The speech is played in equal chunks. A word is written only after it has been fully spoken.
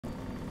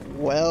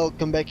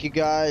Welcome back, you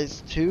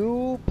guys,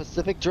 to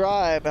Pacific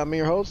Drive. I'm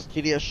your host,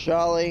 TDS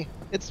Shali.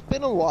 It's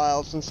been a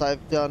while since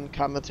I've done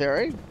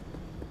commentary,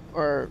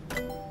 or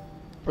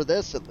for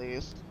this at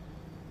least.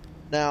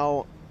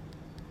 Now,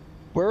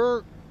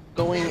 we're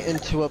going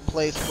into a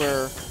place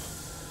where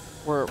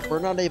we're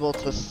not able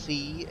to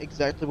see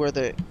exactly where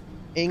the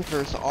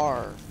anchors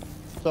are.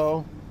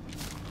 So,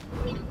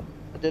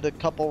 I did a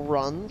couple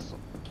runs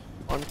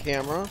on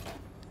camera,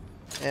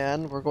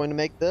 and we're going to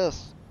make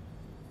this.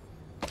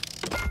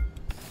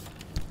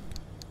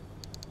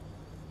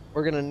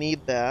 We're gonna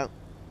need that.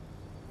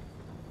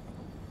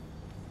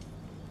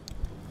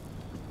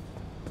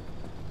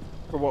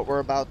 For what we're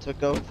about to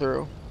go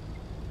through.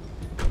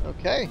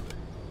 Okay.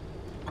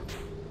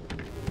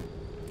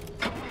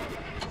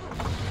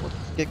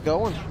 Let's get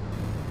going.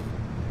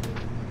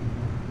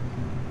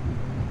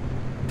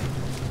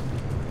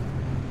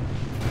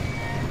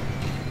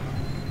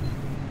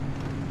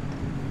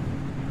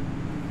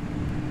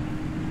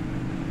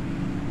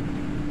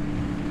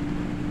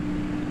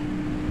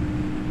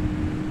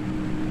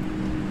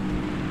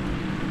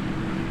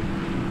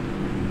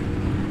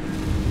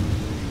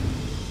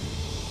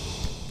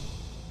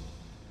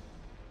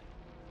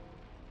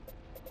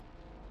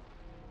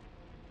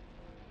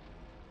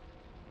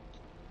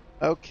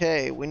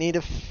 Okay, we need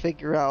to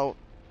figure out...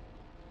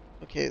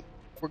 Okay,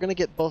 we're gonna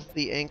get both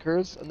the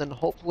anchors, and then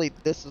hopefully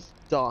this is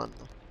done.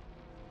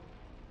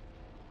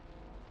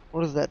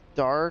 What is that?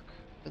 Dark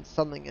and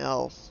something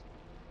else.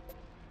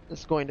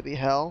 This is going to be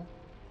hell.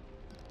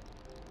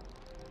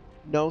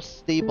 No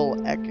stable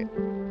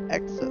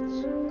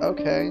exits.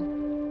 Okay.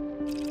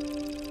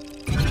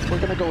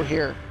 We're gonna go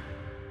here.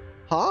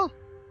 Huh?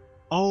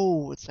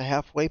 Oh, it's a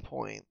halfway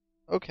point.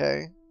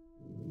 Okay.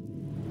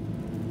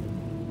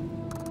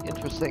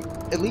 Interesting.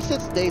 At least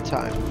it's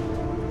daytime.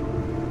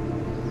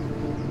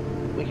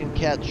 We can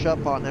catch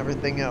up on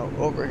everything out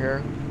over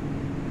here.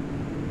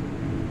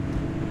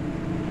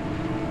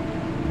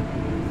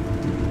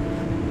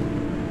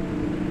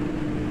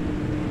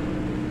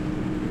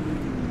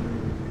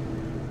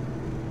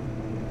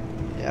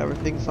 Yeah,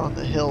 everything's on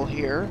the hill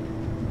here.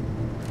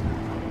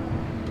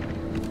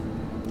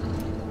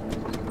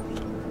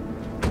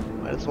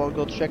 Might as well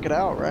go check it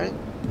out, right?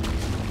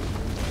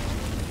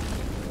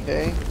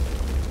 Okay.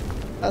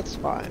 That's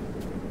fine.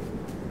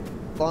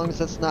 As long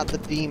as it's not the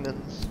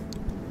demons.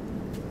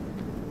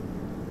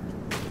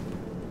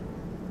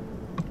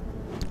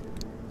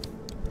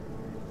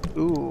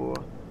 Ooh.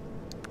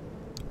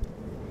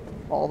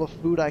 All the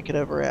food I could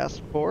ever ask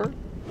for.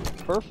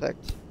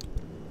 Perfect.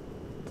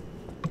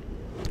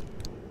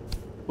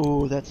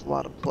 Ooh, that's a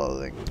lot of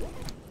clothing.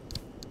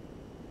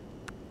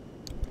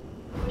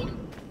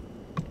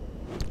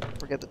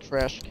 Forget the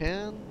trash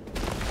can.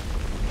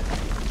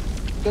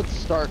 Good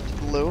start to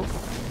the loop.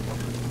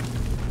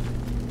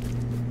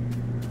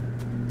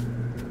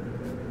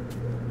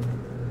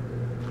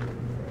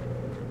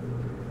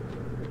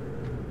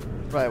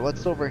 Right,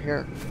 what's over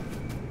here?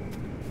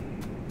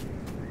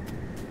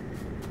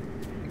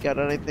 You got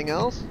anything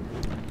else?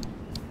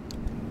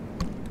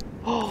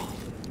 Oh!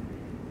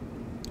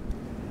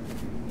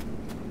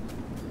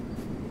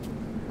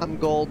 I'm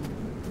golden.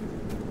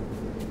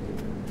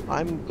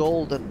 I'm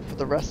golden for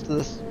the rest of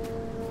this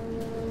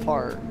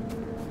part.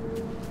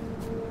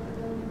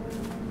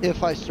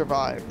 If I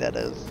survive, that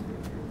is.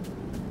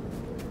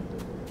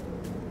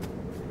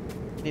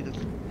 Need to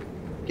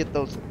get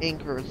those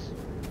anchors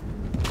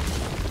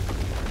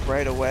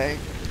right away.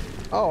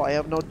 Oh, I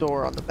have no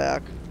door on the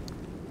back.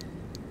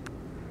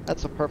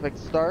 That's a perfect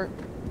start.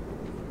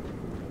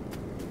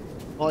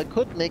 Well, I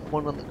could make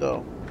one on the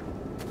go.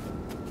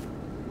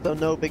 So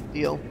no big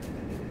deal.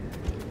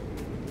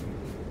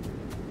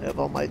 I have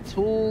all my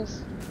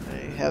tools. I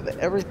have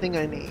everything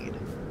I need.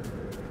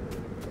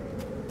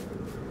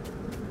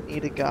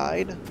 Need a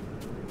guide.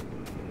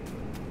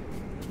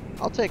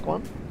 I'll take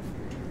one.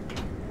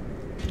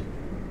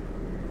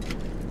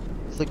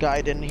 Is the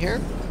guide in here?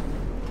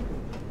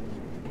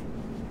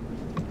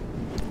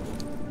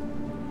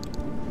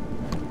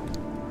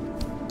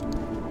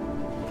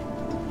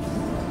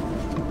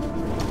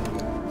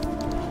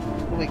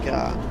 What do we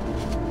got?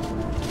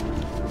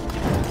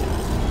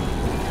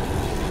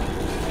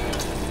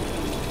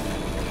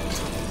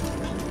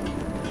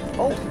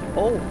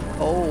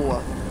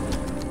 Oh.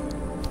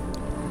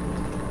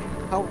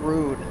 How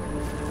rude.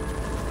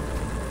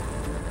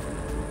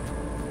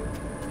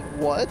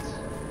 What?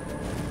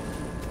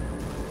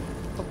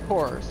 Of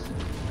course.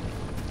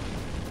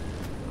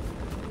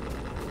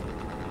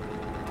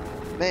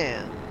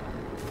 Man.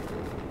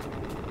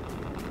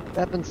 That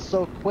happened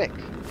so quick.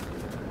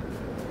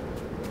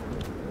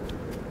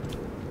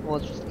 Well,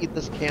 let's just eat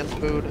this canned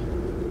food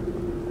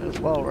as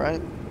well,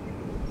 right?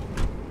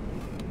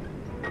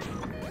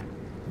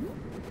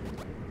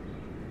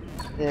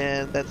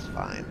 And that's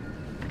fine.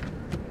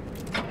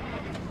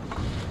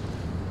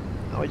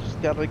 Now we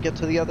just gotta get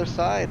to the other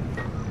side.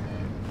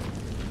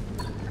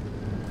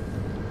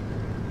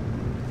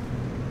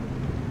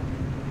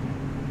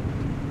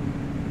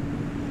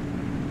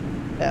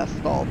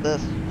 Past all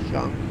this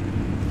junk.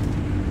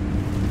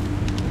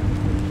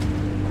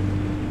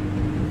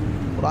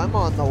 What I'm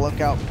on the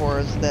lookout for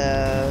is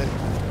the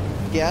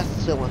gas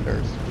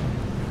cylinders.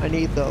 I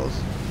need those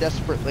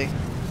desperately.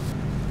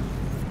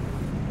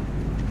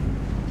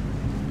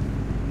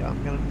 Yeah,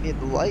 I'm gonna need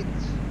the lights.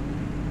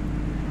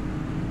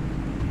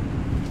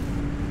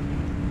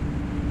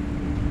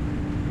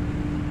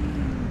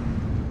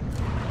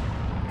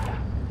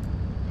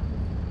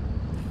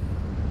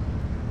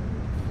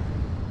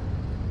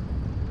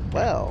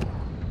 Well.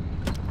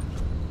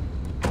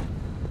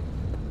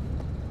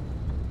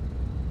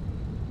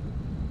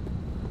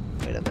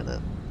 Wait a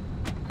minute.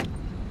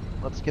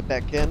 Let's get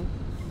back in.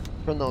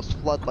 Turn those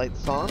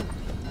floodlights on.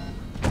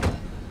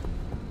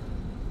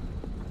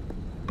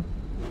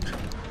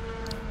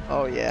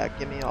 Oh yeah,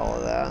 give me all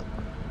of that.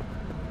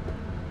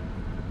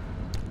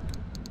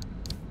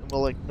 And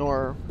we'll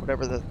ignore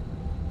whatever the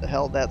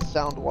hell that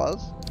sound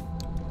was.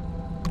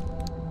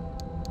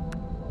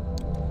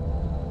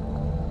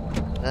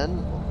 Then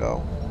we'll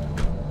go.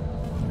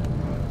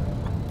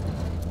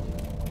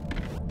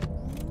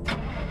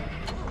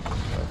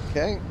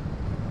 Okay.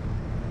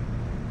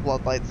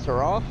 Floodlights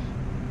are off.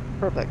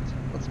 Perfect.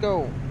 Let's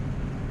go.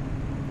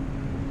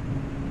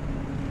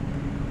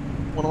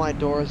 One of my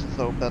doors is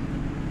open.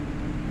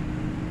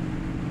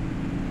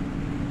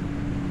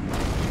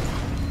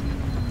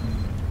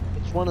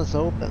 Which one is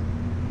open?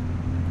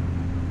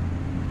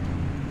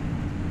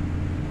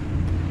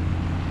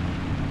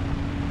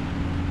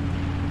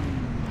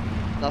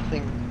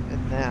 Nothing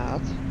in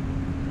that.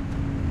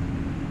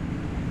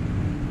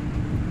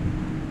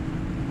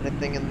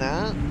 Anything in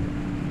that?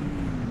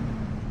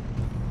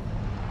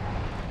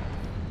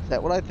 Is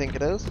that what I think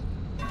it is?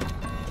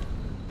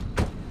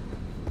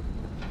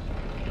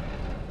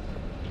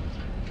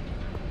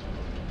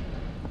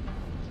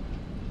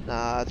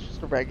 Nah, it's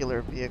just a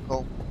regular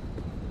vehicle.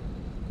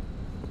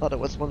 Thought it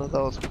was one of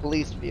those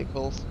police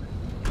vehicles.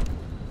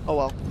 Oh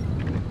well.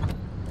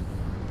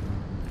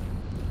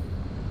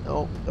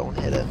 No, don't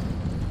hit it.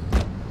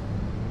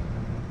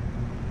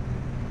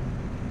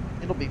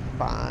 It'll be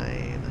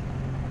fine.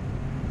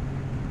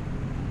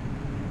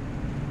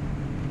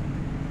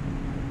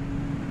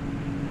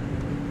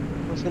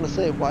 I was gonna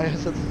say, why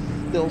is it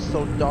still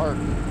so dark?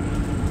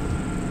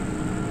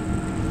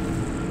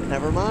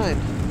 Never mind.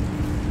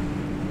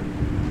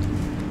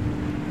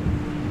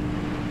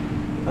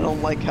 I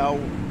don't like how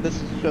this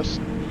is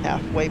just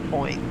halfway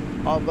point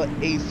of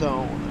a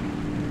zone.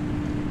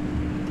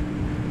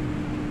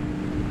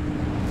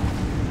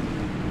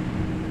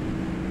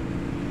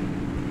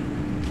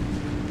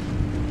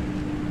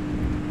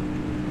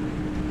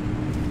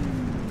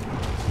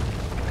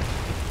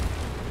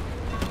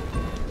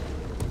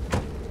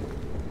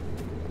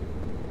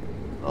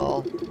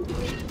 Oh.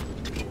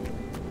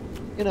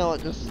 You know,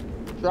 it just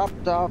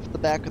dropped off the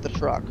back of the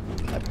truck.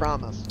 I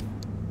promise.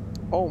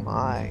 Oh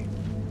my.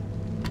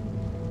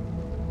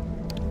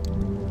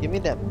 Give me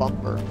that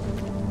bumper.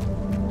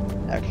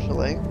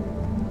 Actually.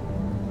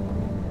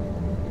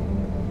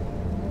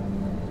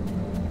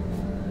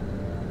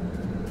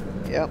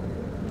 Yep.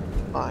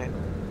 Fine.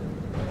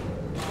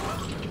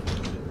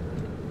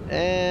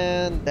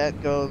 And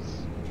that goes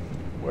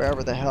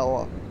wherever the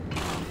hell.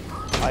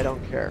 I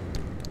don't care.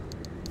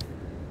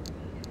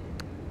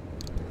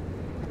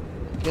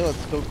 Okay,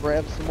 let's go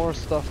grab some more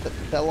stuff that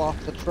fell off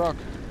the truck.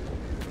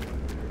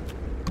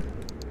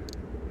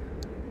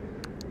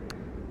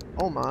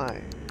 Oh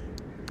my.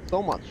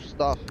 So much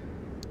stuff.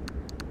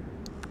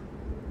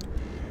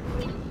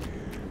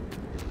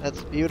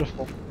 That's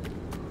beautiful.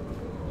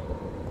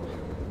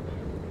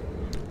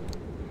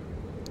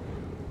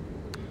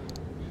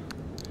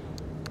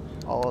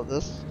 All of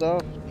this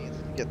stuff needs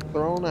to get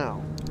thrown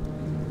out.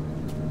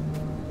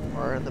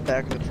 Or in the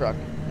back of the truck.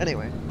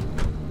 Anyway.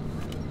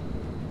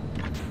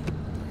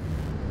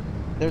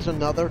 There's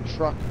another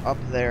truck up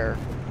there.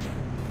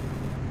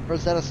 Or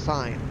is that a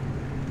sign?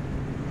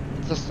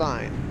 It's a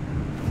sign.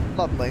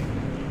 Lovely.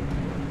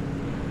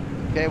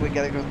 Okay, we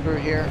gotta go through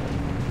here.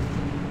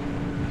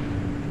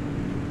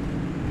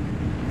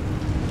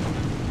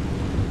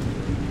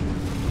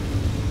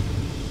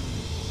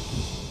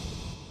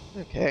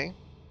 Okay.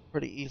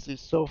 Pretty easy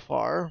so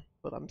far,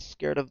 but I'm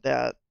scared of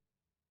that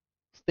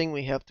thing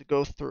we have to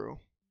go through.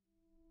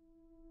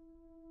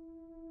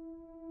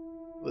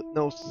 With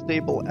no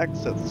stable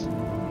exits.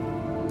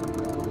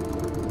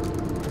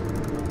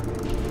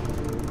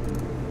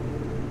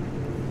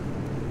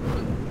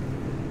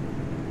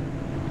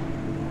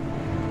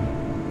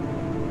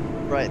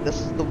 Right,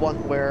 this is the one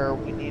where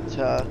we need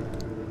to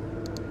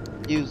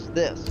use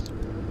this.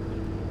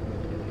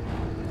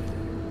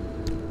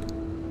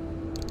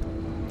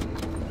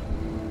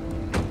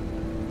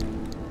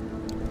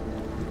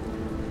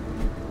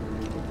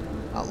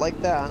 Not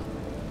like that.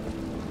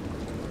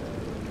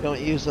 Don't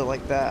use it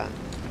like that.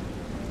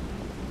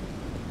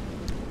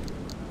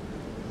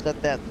 Set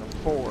that to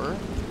 4.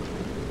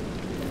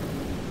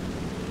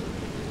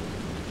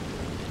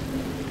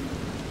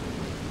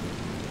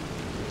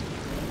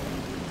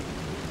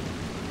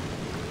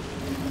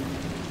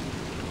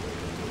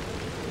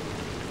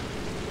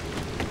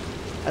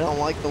 I don't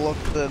like the look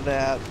of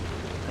that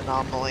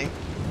anomaly.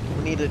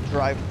 We need to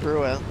drive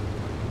through it.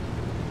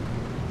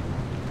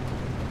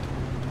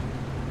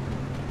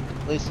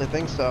 least I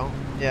think so.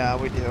 Yeah,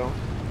 we do.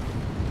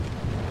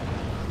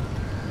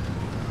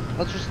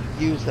 Let's just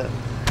use it.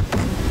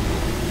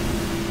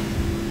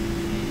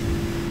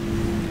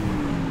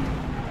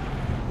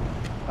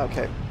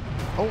 Okay.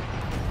 Oh,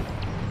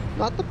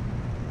 not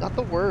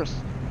the worst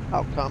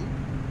outcome.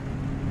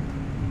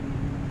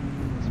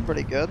 It's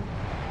pretty good.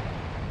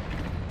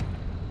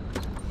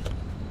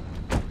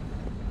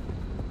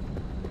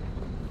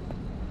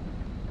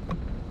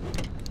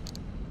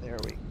 There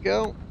we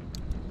go. All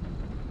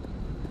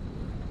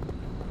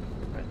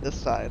right, this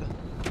side.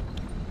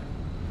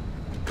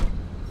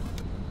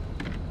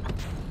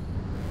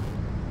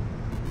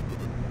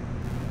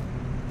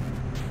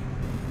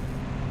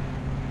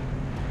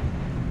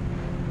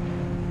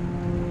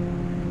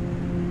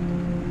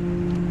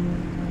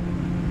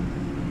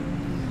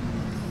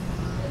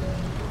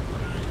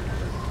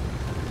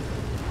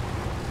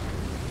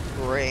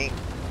 Great.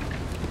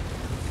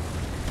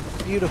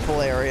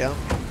 Beautiful area.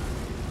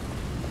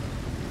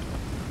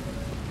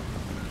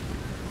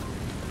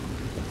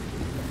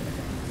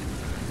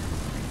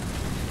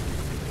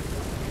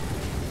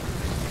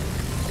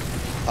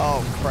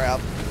 Oh,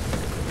 crap.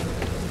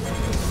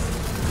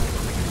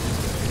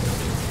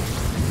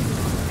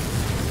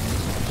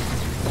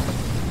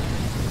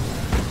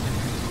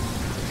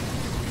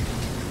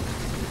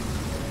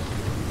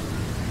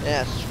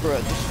 Yeah, screw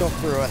it. Just go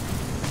through it.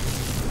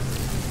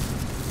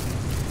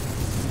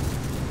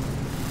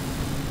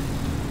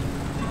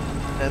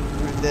 And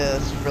through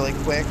this really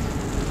quick.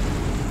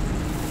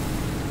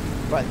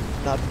 Right,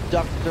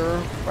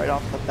 abductor right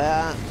off the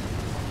bat.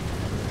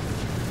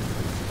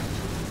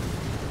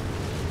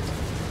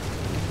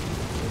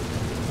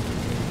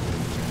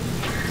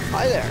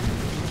 Hi there.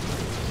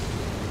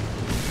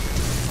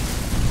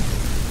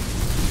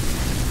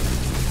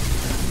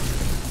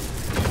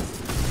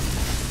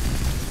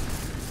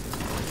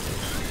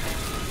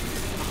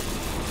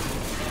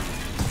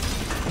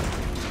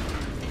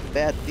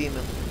 Bad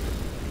demon.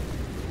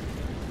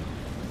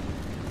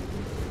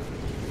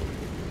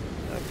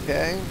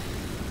 Okay.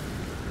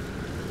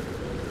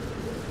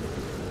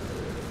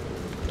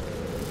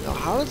 Now,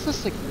 how does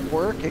this like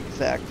work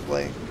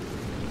exactly?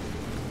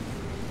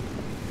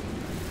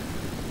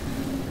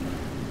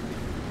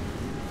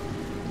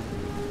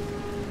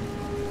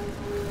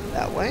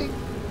 That way?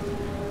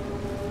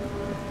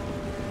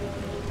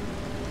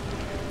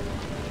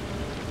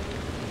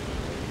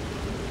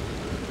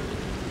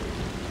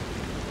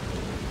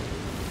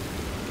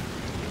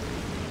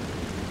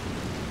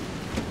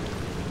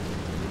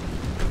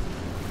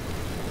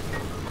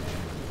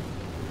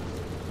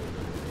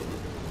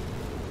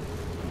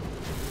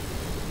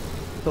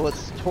 So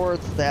it's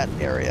towards that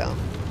area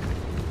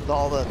with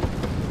all the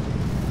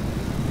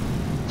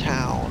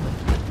town.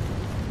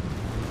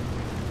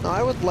 Now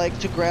I would like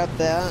to grab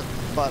that,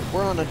 but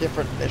we're on a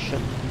different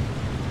mission.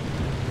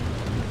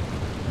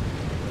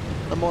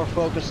 I'm more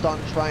focused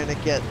on trying to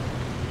get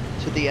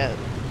to the end,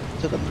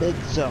 to the mid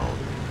zone.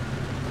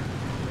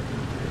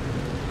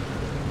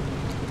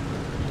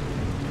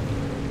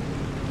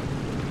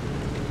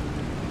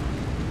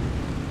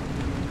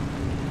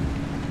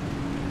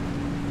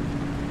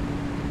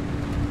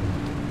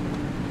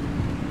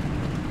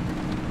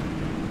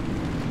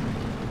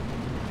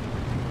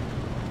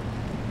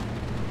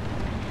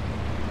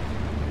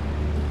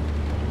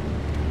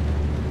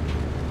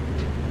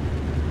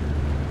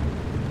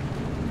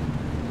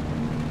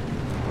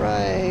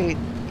 Right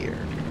here.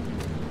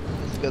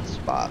 This is a good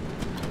spot.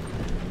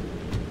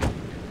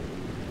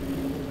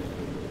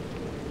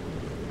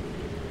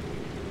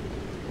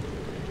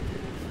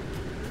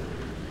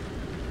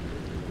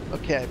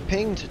 Okay, I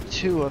pinged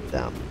 2 of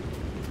them.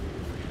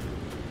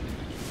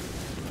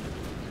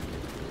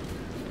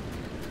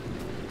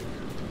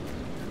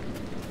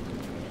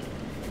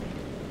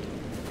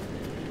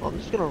 Well, I'm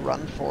just gonna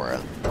run for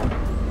it.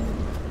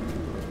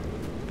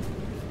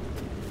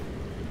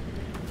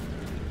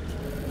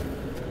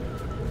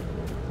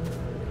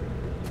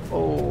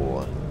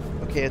 Oh,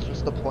 okay, it's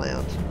just a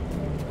plant.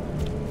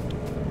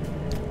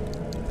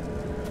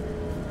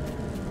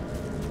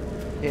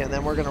 Okay, and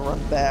then we're gonna run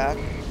back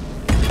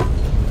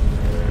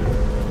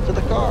to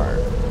the car.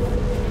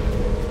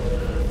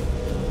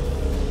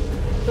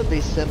 Should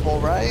be simple,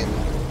 right?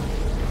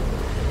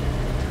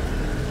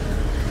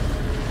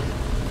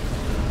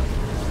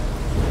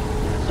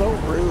 So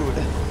rude.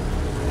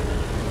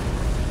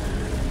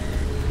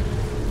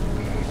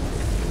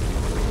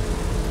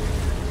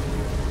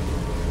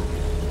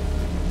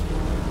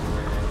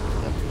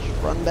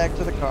 Just run back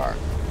to the car.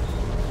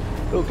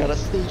 Ooh, got a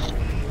sneak.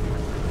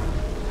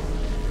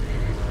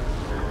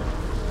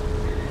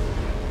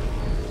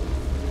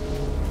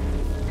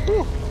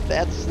 Whew,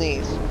 bad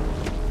sneeze.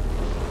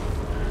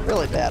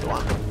 Really bad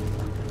one.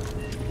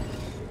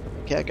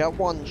 Okay, I got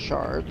 1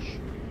 charge.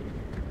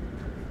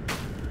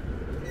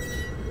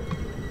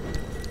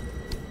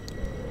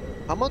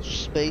 How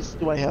much space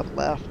do I have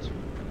left to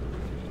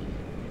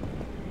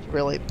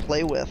really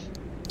play with?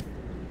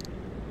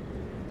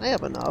 I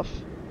have enough.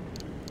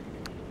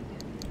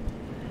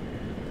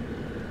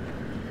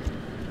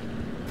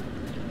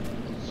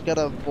 Just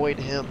gotta avoid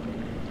him.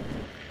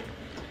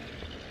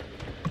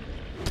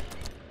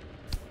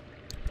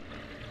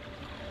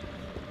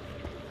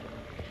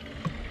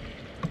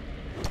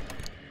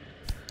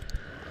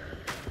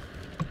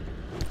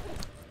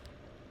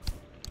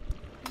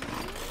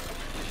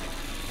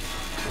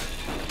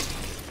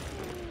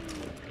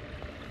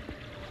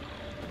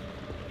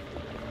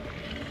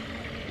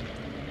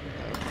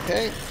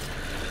 Okay.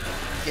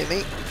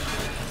 Gimme.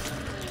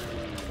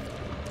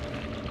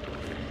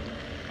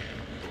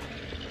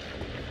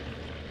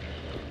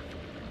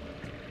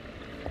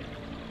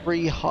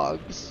 Free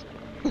hugs.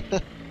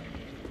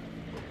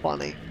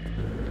 Funny.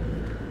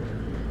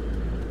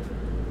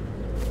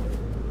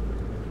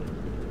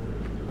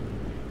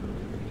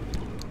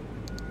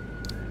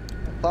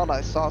 I thought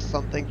I saw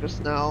something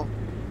just now,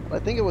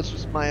 but I think it was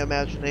just my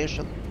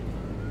imagination.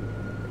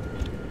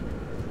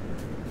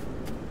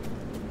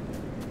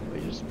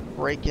 We just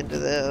break into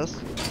this.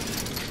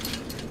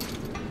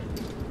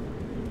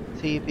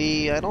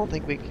 TV, I don't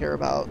think we care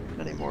about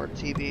any more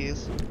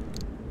TVs.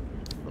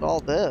 But all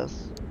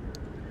this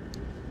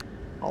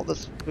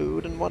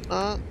food and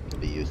whatnot can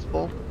be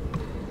useful.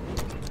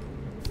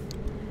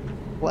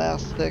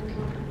 Plastic,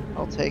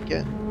 I'll take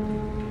it.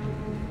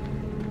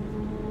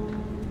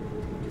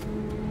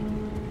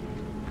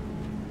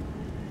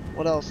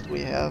 What else do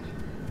we have?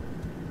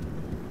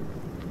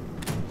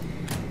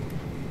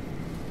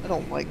 I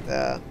don't like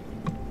that.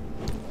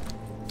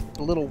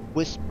 The little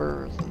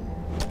whispers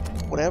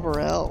and whatever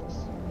else.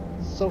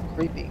 It's so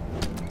creepy.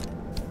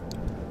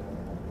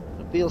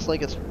 It feels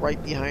like it's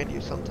right behind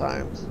you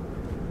sometimes.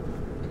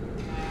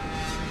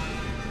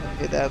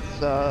 Okay,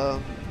 that's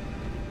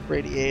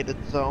radiated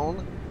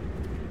zone.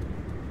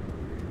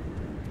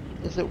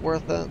 Is it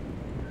worth it?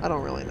 I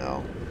don't really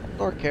know,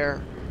 nor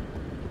care.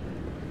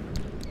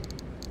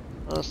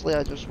 Honestly,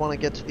 I just want to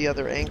get to the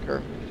other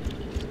anchor.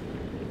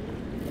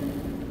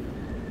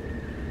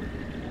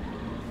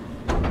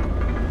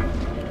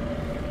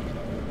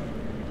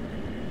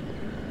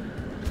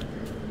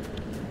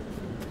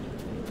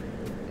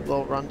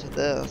 We'll run to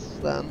this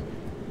then.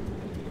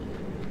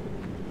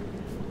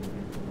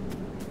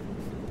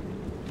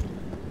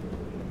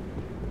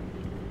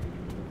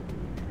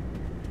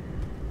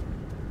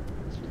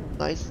 It's a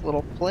nice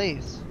little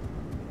place.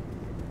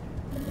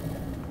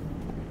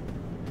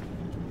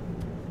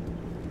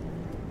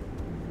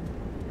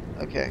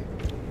 Okay.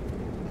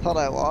 I thought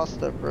I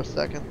lost it for a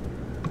second.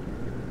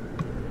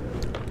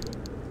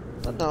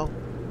 But no,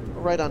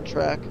 we're right on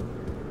track.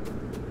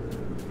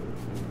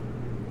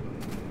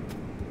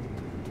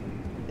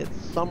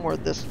 It's somewhere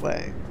this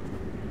way.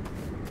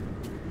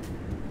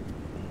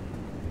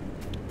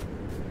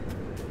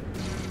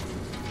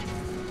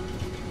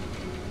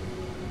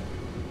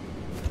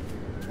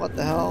 What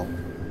the hell?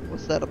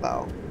 What's that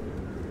about?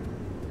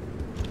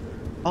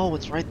 Oh,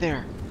 it's right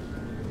there.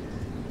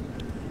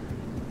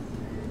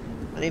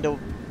 I need to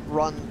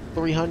run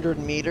 300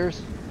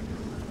 meters.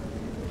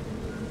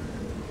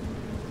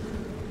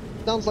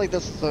 Sounds like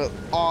this is an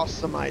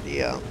awesome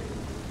idea.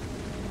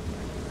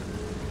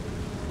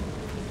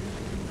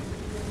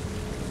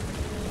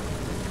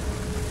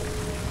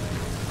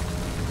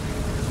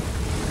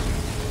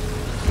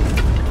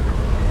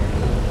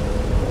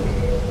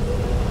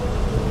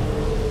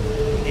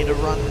 Need to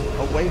run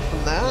away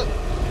from that.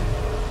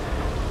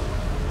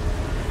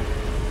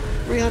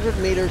 300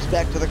 meters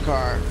back to the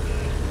car.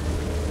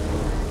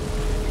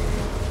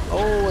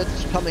 Oh,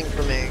 it's coming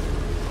for me.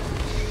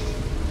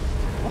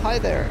 Oh, hi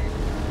there.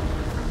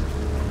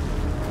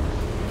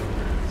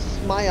 This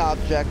is my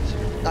object,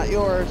 not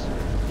yours.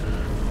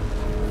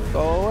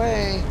 Go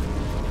away.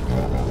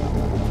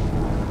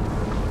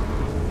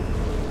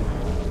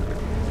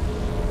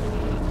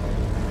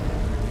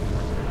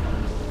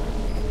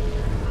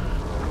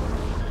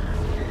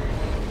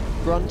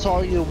 Grunt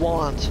all you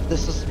want.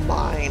 This is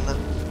mine.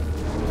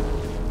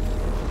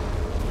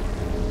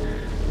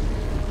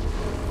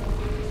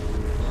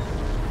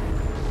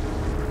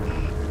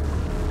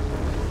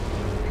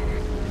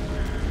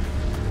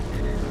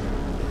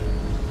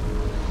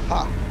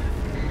 Ha.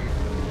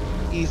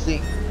 Easy.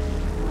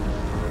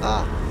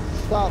 Ah,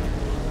 stop.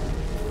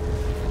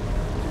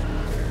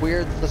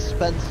 Weird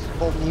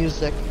suspenseful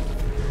music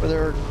where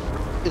there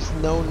is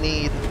no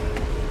need.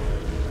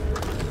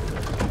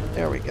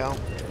 There we go.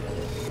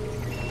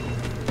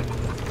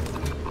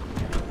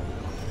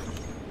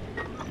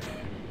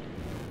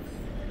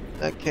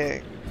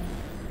 Okay.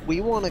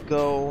 We want to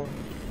go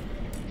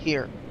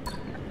here.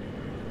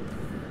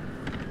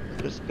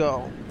 Just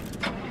go.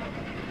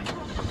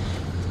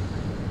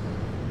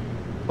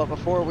 But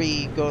before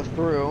we go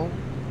through,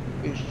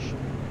 we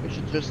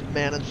should just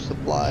manage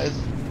supplies.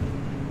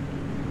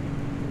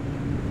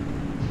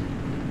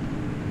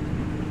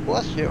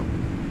 Bless you.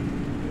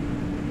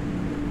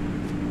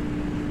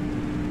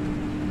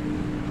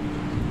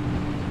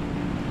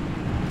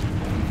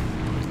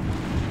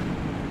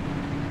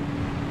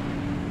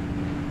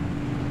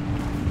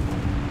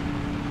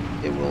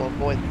 It will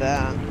avoid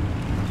that.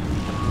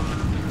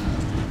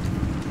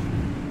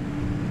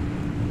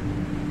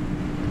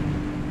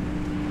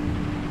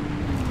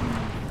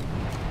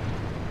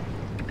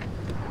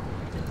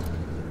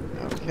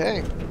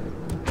 Okay.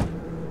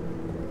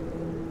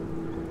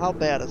 How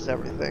bad is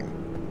everything?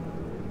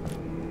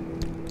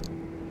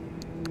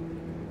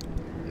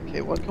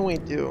 Okay, what can we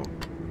do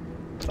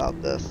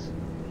about this?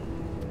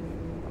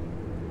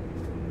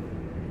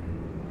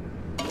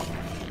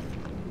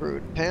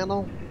 Crude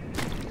panel.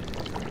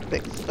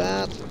 Fix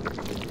that.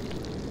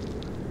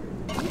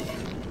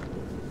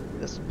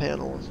 This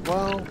panel as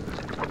well.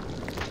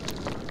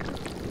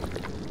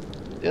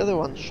 The other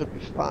ones should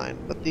be fine,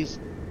 but these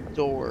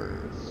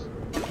doors...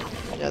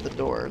 Yeah, the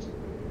doors.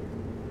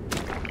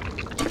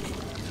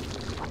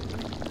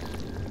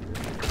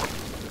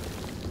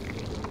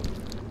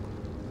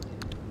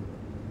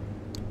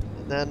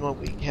 And then what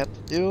we have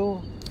to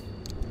do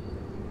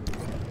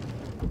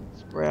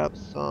is grab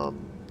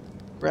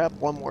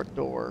one more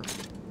door.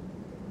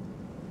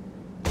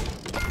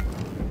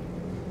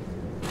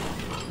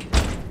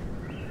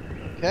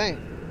 Okay.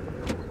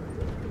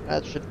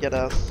 That should get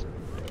us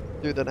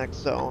through the next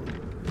zone,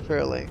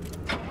 fairly.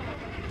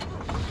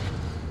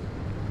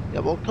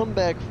 Yeah, we'll come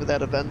back for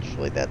that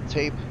eventually, that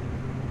tape.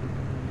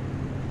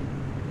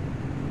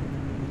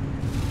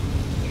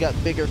 We got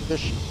bigger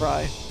fish to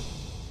fry.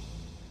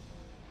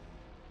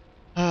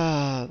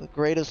 Ah, the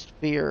greatest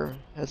fear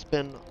has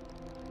been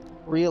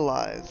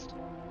realized.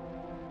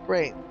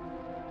 Great.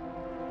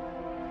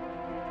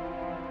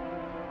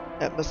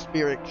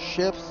 Atmospheric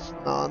shifts,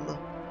 none.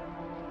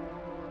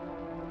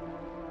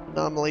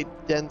 Anomaly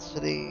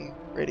density,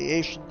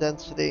 radiation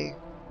density.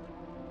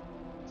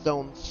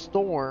 Zone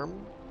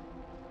storm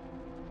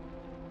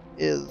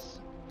is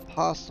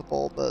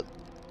possible, but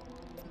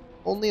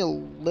only a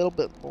little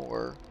bit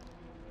more.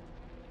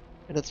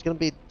 And it's gonna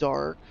be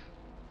dark.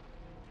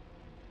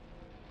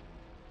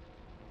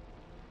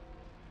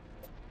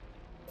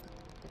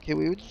 Okay,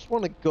 we just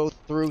want to go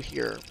through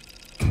here.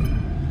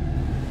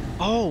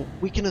 Oh,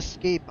 we can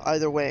escape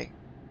either way,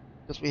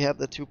 because we have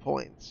the 2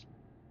 points.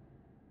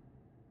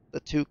 The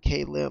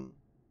 2K limb.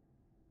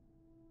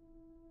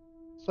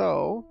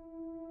 So,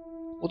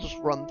 we'll just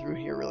run through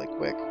here really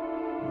quick.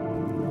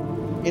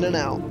 In and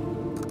out.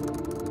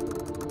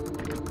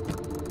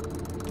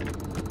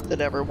 Did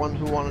everyone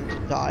who wanted to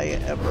die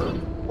ever?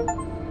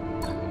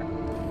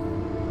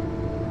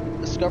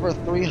 Discover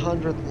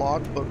 300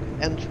 logbook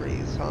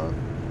entries, huh?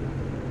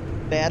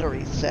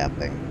 Battery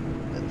sapping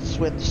and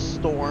switch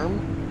storm.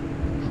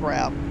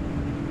 Crap.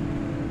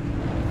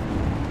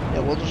 Yeah,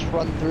 we'll just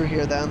run through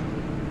here then.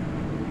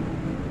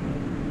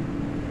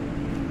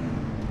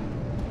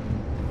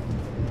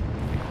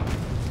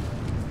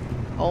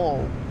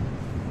 Oh.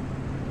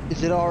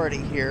 Is it already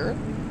here?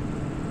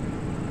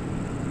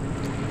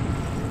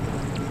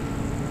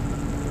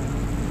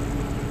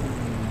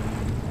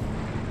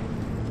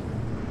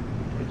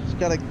 We just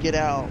gotta get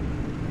out.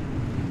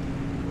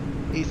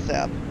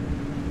 ASAP.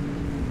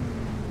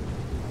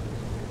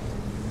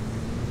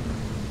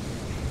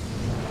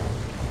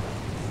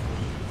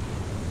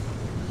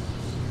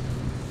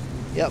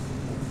 Yep.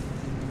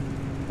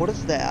 What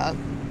is that?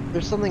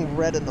 There's something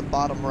red in the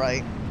bottom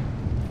right.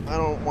 I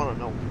don't want to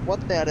know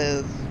what that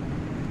is.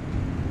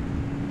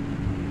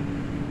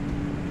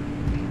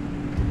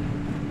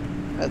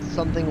 That's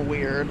something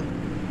weird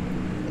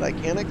that I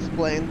can't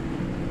explain.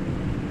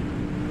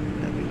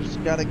 And we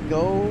just gotta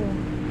go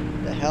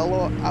the hell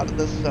out of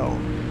this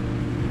zone.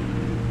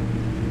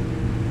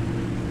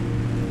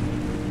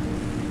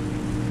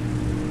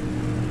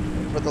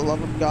 For the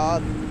love of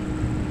God,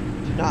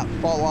 do not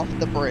fall off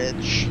the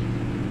bridge.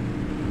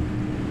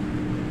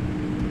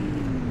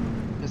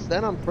 Because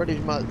then I'm pretty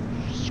much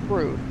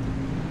screwed.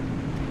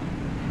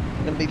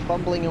 I'm gonna be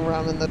fumbling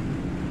around in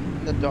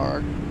the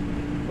dark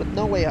with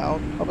no way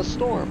out of a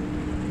storm.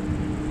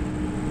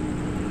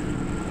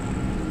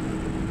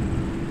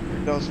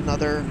 Here goes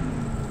another.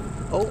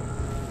 Oh,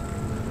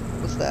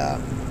 what's that?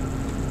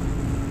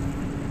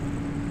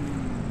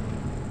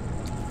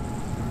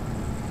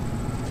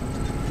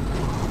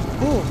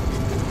 Ooh.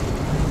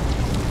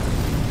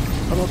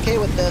 I'm okay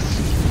with this.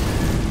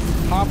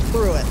 Hop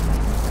through it.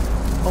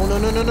 Oh, no,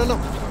 no, no, no, no.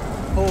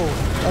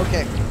 Oh,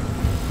 okay.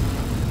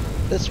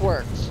 This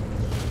works.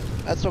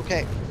 That's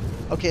okay.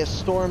 Okay, a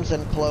storm's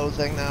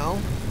enclosing now.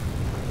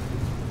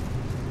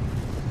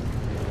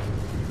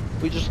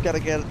 We just gotta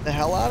get the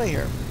hell out of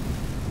here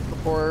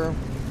before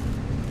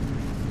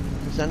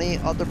there's any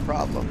other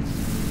problems.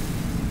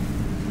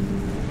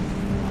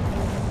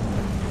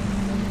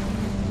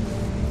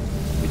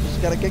 We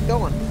just gotta get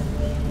going.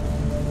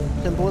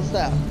 Simple as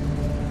that.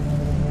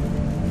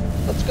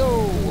 Let's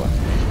go!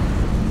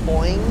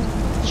 Boing!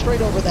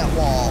 Straight over that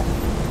wall.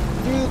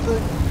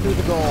 Through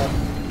the goal.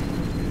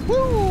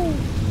 Woo!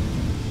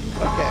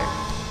 Okay.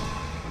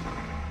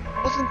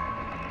 Wasn't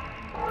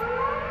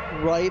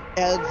right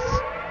as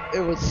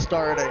it was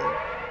starting.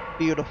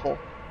 Beautiful.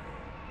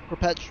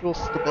 Perpetual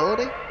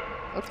stability?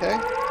 Okay.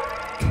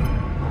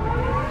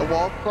 The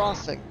wall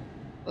crossing.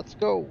 Let's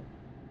go.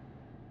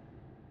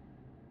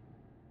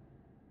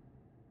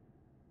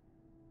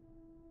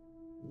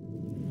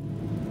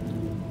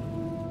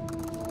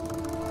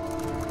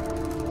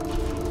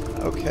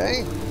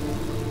 Okay.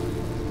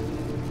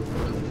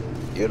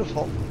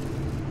 Beautiful.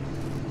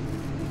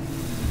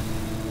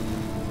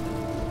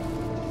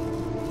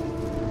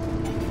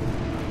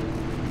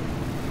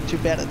 Too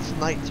bad it's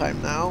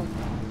nighttime now.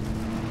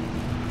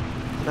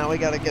 Now we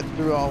gotta get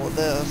through all of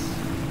this.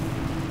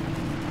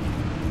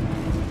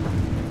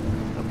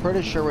 I'm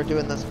pretty sure we're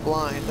doing this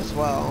blind as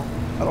well.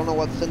 I don't know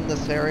what's in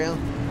this area.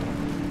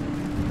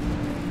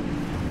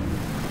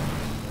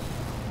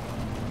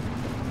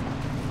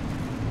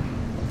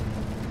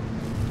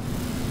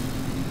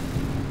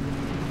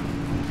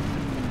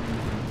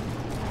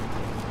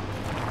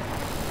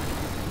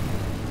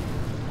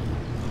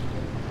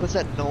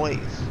 was that noise?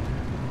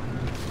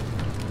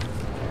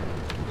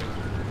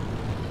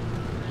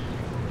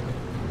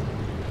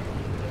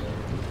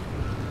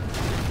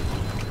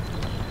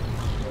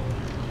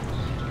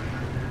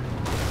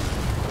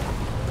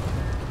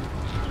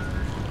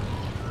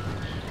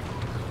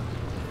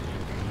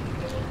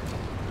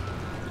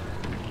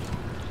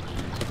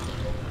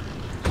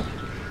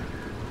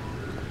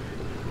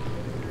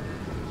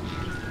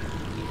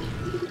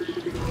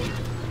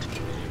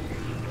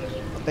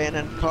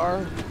 Abandoned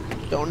car?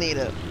 Don't need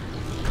it.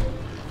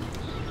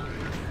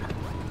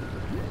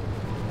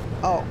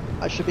 Oh,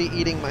 I should be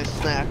eating my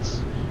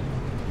snacks.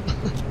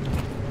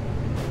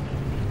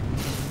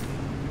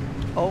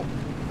 Oh,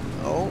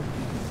 oh.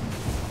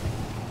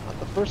 Not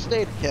the first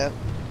aid kit.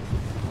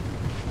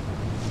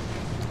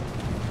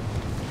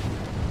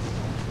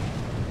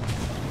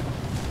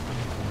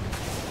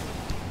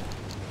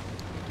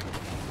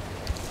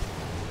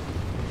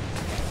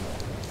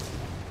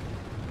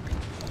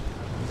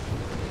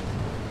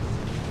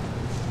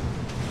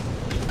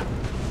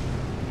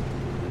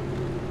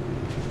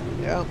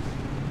 Yeah,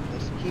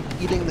 just keep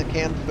eating the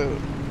canned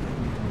food.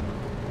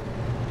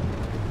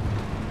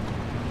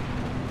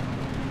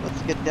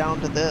 Let's get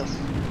down to this.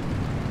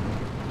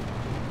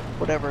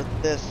 Whatever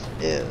this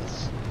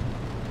is.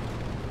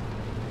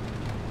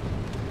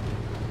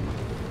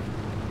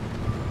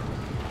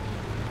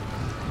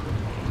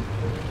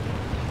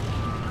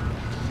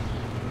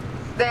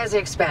 There's the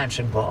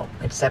expansion wall.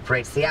 It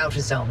separates the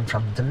outer zone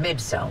from the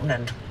mid-zone,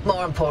 and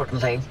more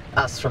importantly,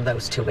 us from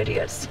those two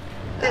idiots.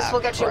 This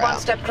will get you one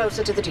step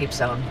closer to the deep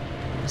zone.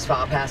 It's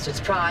far past its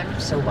prime,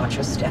 so watch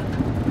your step.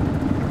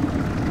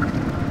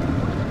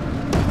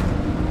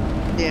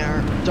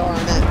 Darn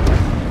it.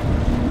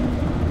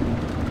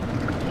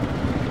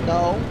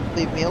 No,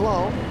 leave me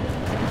alone.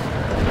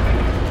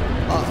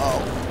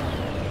 Uh-oh.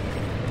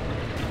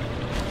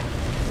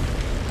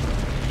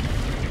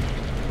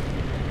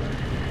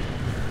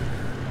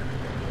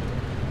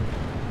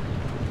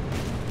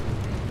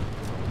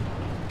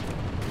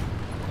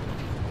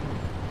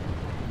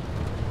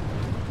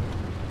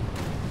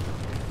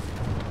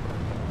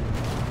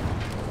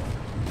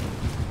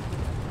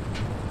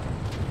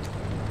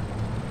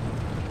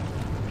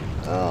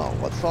 Oh,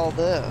 what's all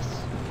this?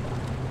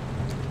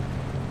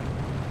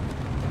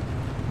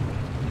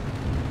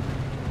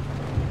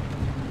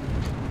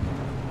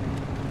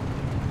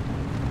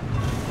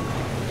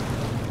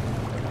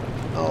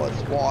 Oh,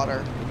 it's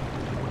water.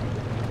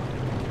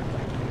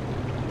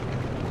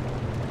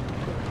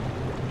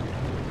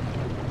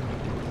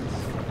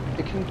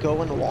 It can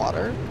go in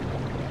water?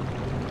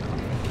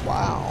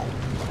 Wow.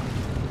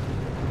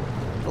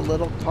 A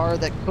little car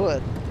that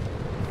could.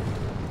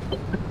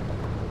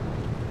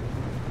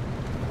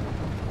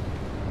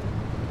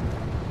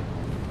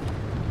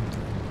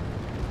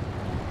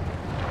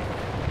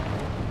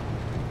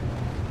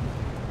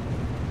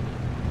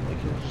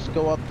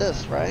 Go up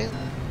this, right?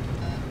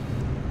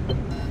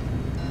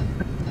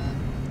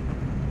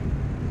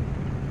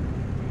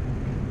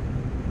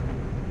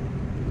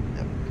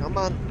 Yep, come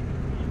on.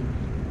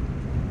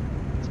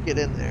 Let's get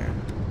in there.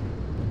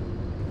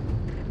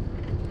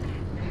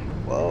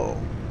 Whoa.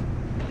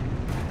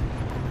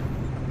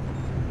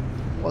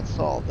 What's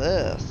all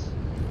this?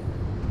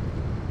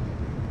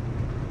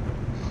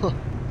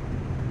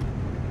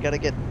 Gotta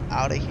get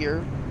out of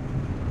here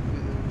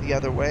the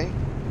other way.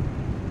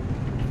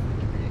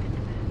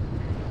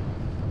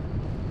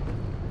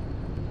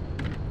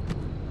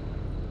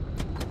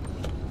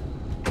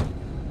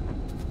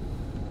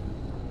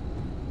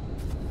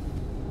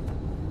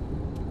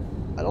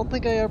 I don't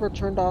think I ever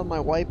turned on my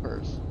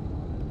wipers.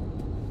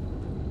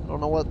 I don't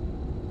know what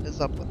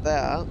is up with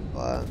that,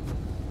 but...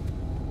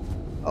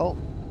 Oh.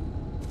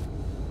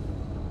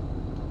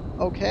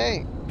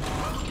 Okay.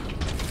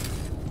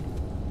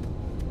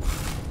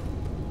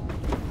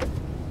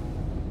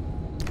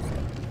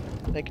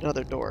 Make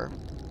another door.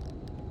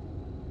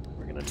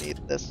 We're gonna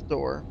need this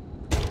door.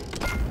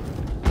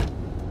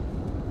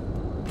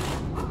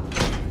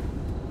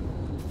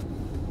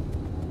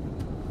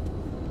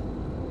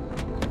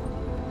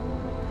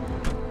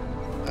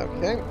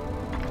 Okay.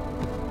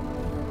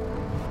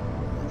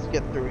 Let's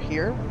get through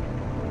here.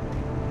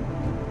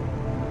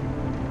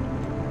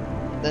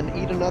 Then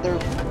eat another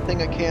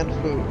thing of canned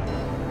food.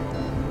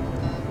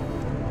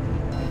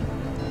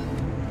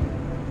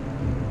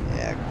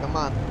 Yeah, come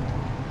on.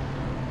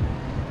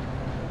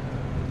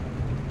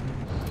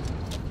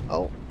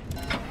 Oh.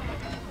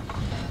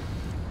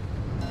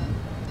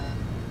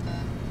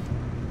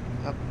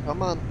 Yep,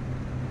 come on.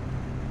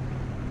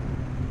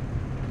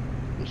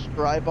 Just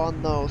drive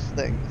on those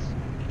things.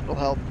 It'll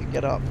help you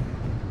get up.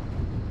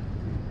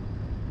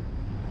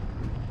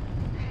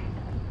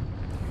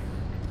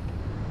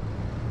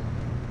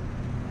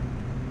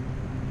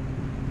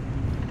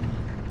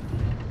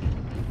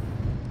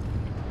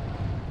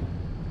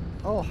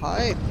 Oh,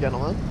 hi,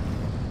 gentlemen.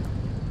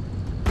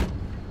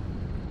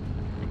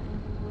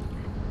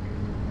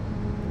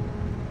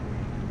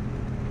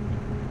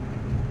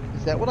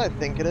 Is that what I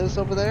think it is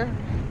over there?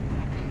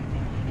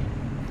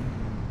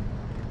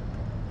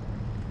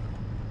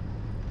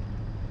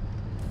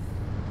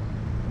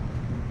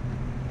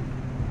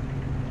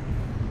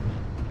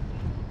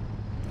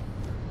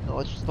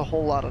 it's just a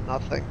whole lot of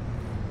nothing.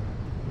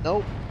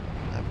 Nope,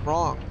 I'm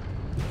wrong.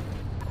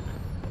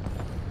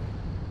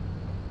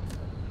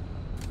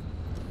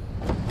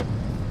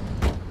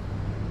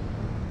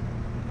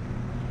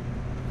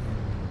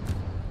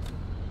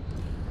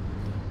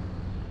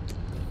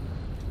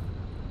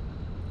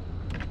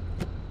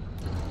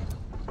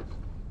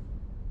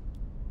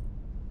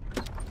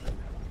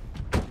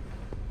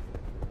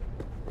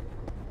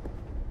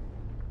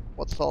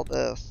 What's all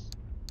this?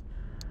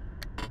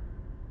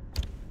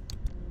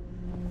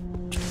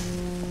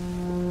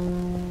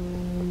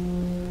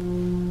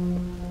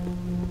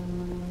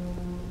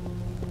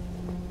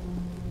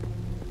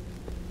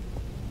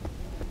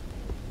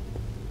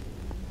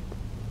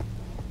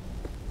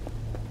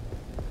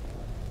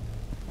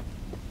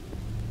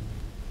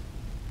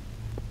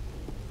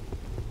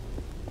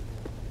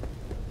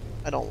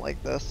 I don't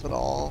like this at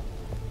all.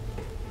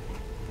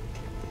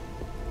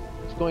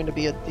 There's going to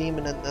be a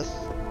demon in this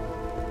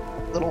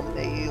little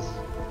maze.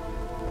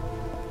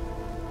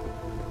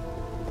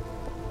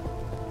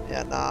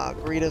 Yeah, nah,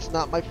 greed is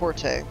not my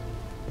forte.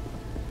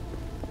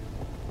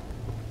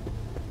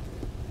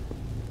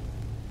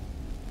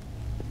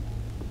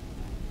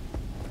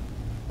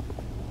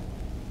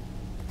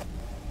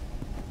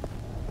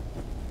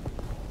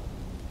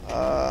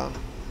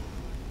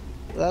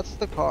 That's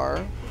the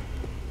car.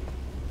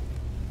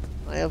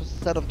 I have a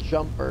set of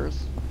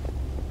jumpers.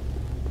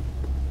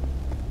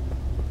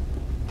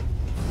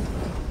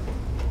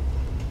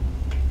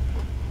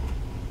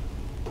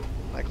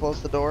 Can I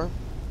close the door?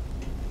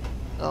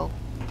 No.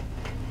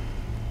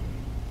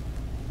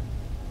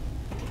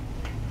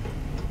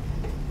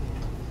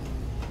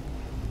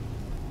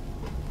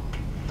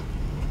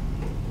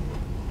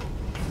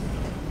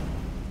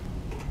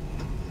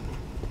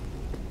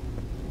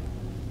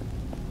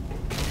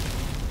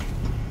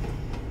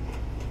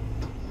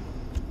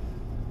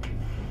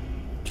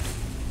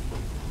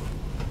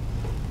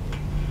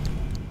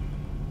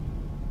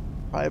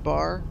 Pry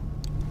bar.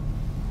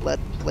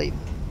 Lead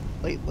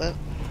platelet.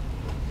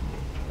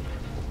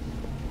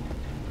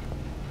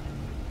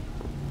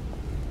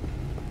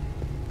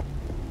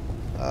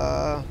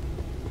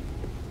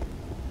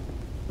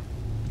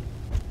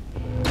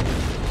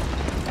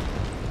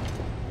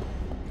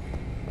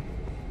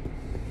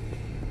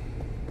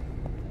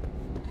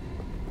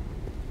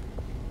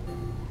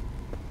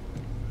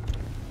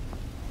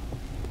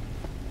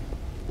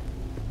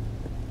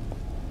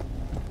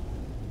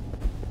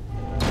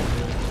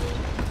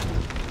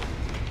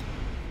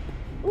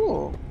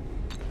 Ooh,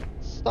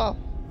 stuff.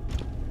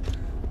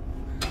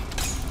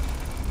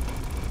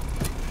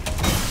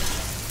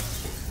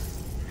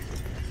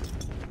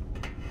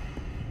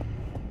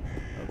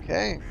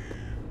 Okay.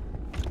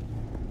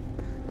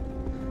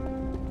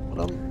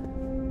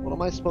 What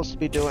am I supposed to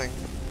be doing?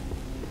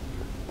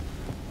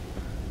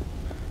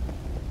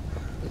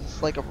 Is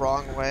this like a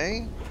wrong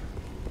way?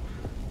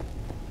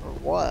 Or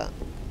what?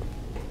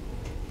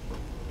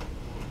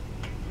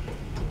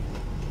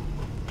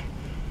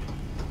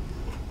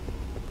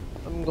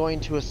 I'm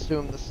going to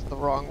assume this is the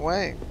wrong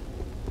way.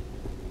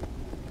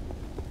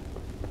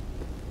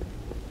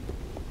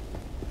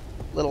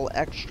 Little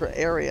extra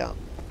area.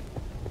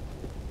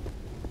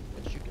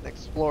 Which you can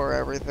explore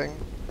everything.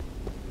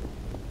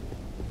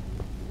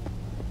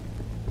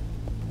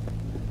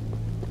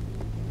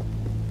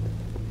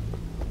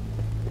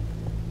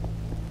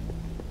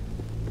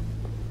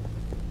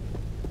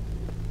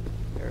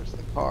 There's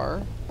the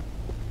car.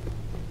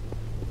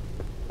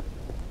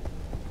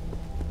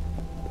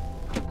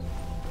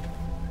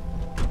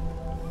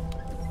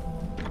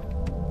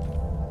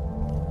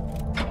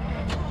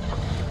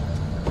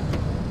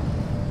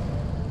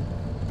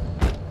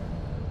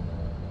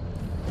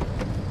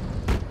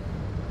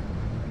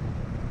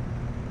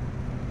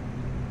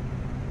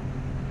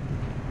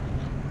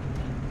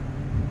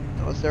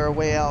 Is there a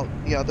way out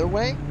the other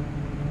way?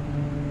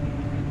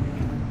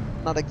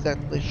 Not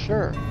exactly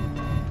sure.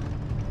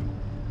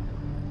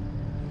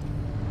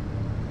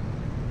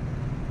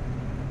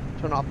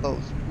 Turn off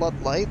those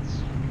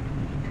floodlights.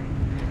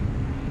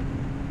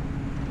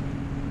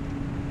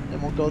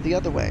 And we'll go the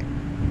other way.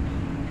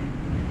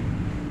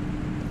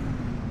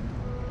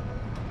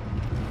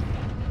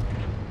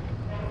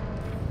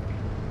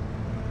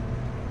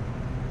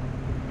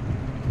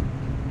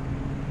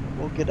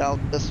 We'll get out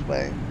this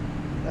way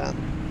then.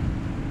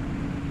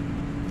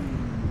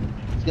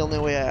 It's the only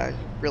way I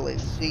really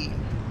see,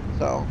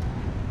 so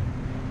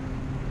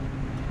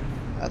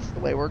that's the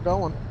way we're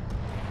going.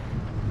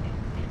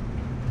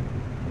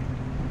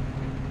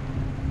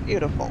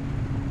 Beautiful.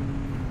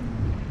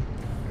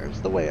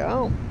 There's the way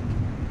out.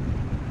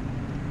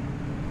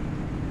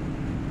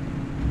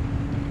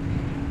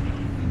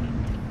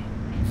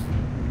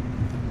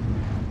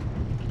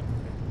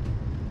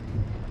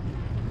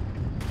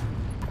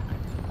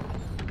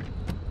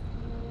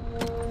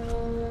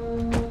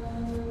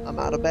 I'm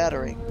out of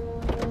battery.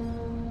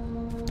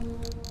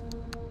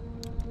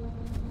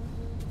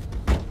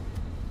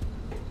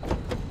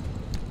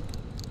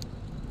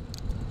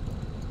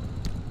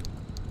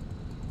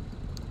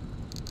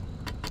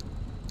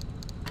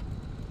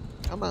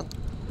 Come on.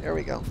 There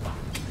we go.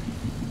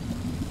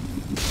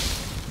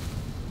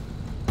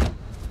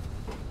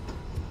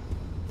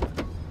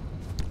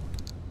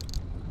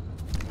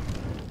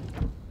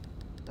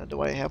 Now,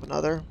 do I have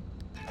another?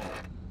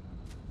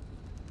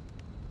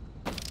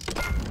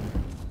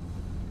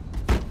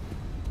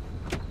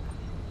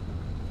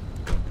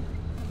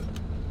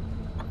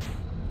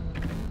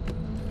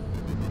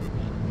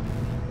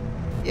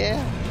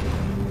 Yeah.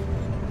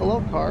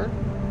 Hello, car.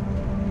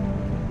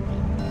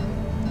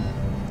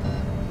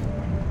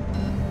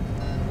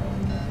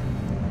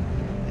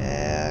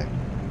 Yeah.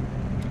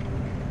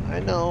 I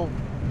know.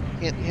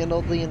 Can't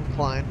handle the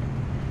incline.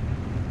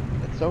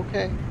 It's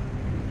okay.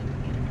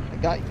 I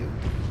got you.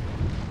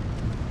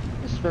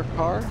 Mr.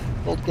 Car,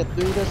 we'll get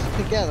through this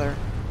together.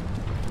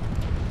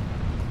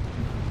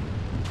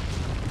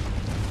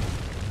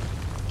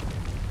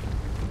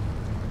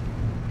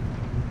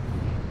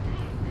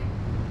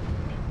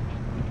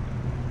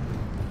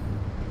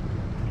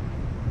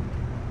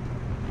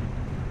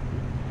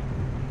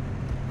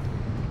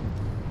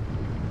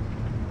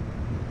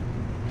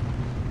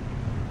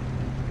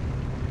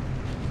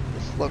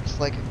 Looks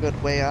like a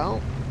good way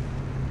out.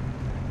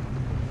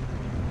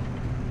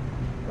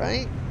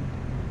 Right?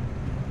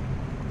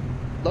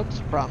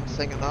 Looks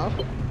promising enough.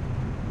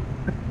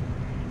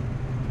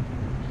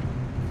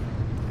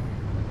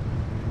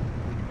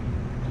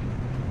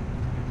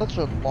 Such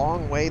a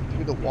long way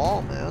through the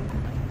wall, man.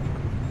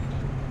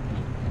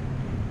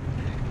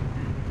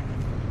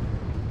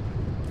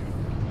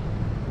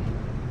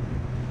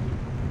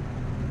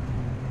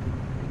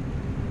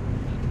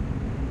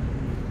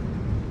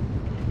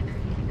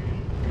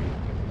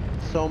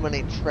 So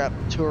many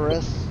trapped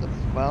tourists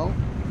as well.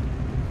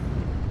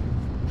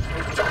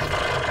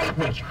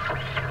 Major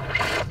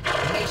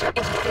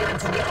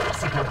interference in the air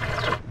signal.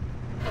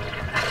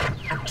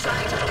 I'm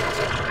trying to get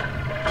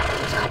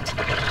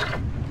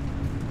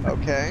it.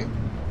 Okay.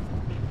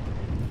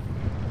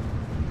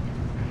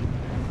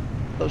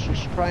 So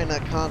she's trying to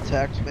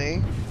contact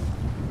me.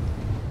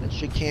 And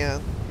she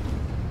can't.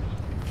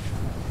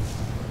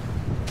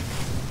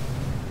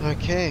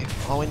 Okay,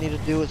 all we need to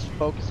do is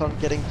focus on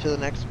getting to the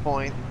next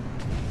point.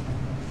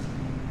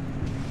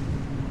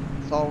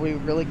 That's all we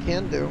really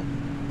can do.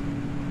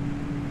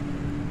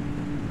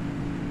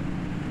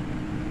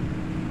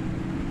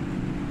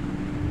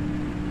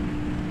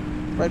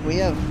 Right, we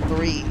have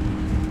 3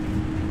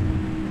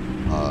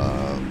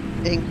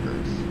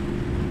 anchors,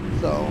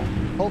 so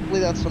hopefully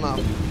that's enough.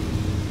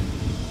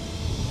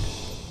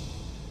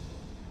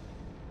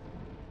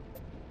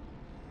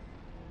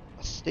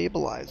 A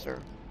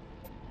stabilizer.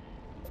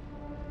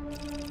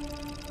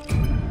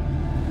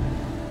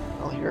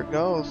 Well, here it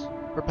goes.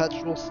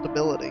 Perpetual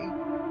stability.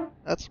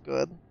 That's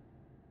good.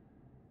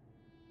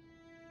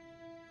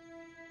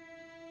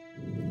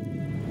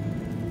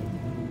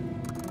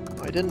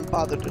 I didn't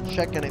bother to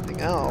check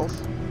anything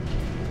else,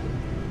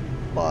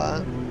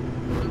 but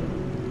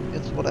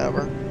it's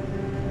whatever.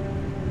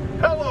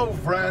 Hello,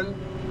 friend.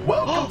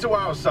 Welcome to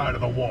our side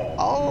of the wall.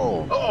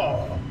 Oh!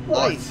 Oh,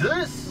 what's Nice.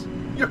 this?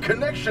 Your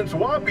connection to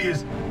Wappy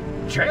is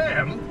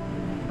jammed?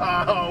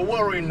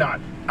 Worry not.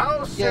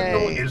 Our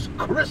signal Yay. is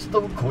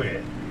crystal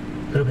clear.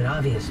 A little bit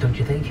obvious, don't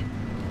you think?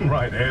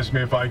 Right, ask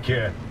me if I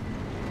care.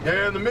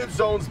 Yeah, the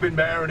mid-zone's been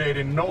marinating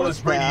in all What's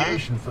this that?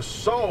 radiation for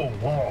so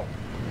long.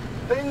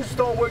 Things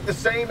don't work the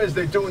same as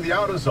they do in the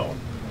outer zone.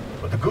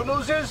 But the good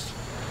news is,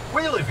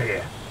 we live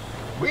here.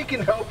 We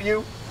can help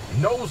you,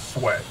 no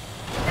sweat.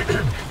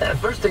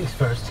 First things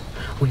first,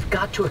 we've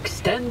got to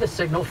extend the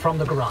signal from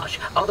the garage.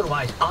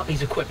 Otherwise,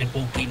 Oppie's equipment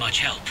won't be much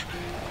help.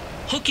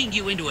 Hooking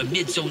you into a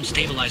mid-zone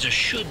stabilizer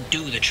should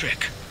do the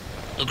trick.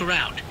 Look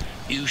around.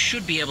 You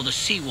should be able to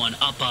see one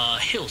up a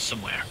hill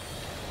somewhere.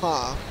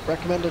 Huh.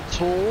 Recommended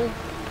tool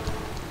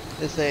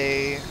is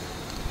a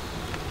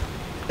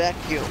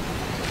vacuum.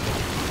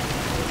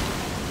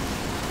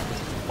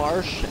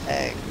 Marsh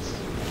eggs.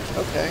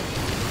 Okay.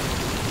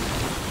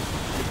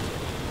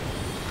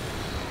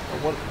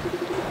 What?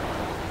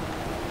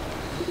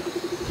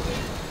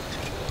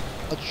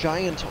 A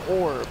giant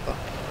orb.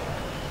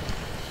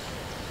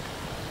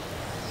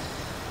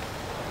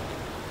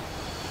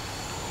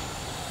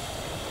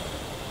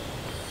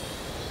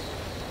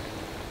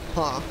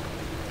 Huh.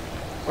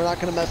 We're not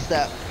gonna mess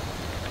that.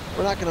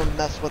 We're not gonna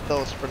mess with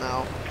those for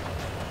now.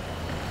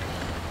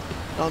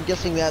 Now I'm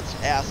guessing that's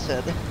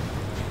acid.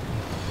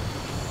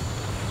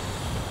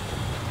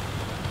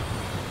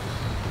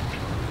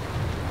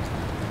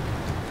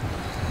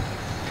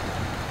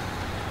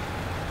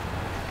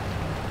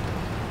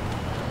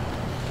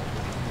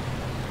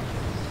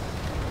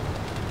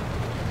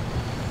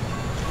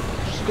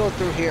 Just go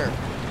through here.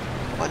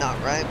 Why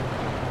not, right?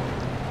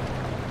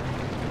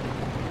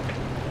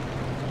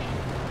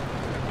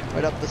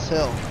 Right up this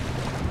hill.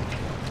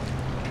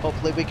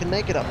 Hopefully we can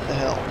make it up the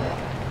hill.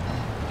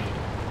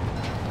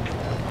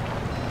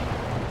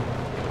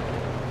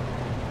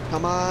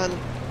 Come on.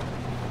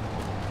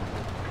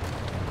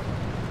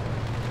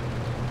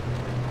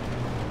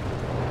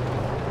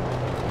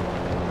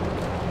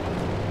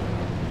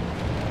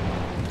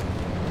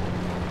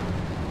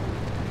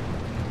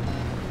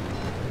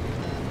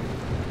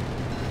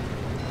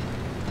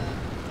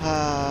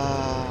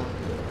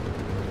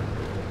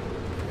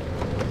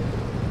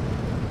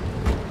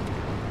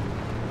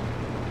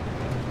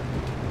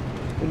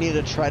 need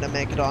to try to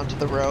make it onto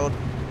the road.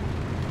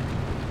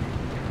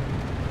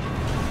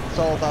 It's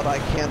all that I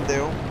can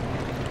do.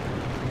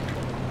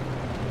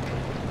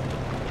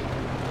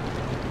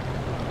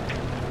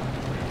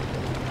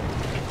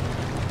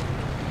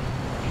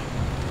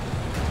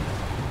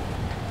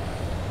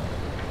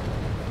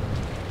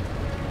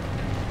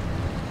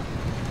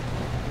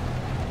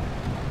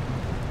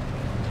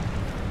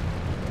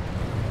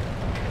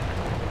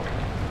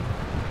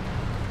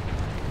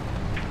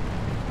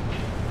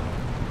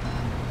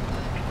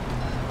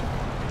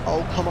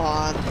 Oh, come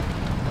on.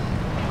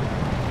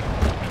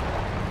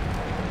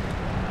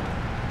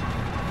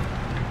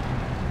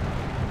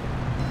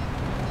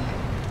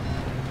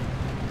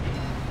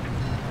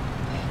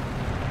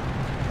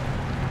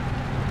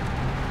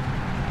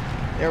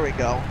 There we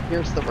go.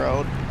 Here's the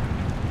road.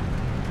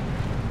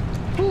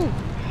 Whew.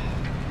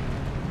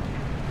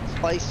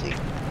 Spicy.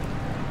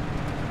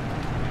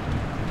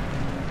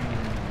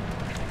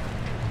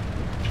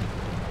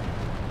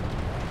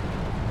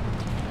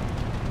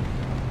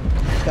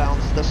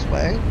 Bounce this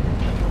way.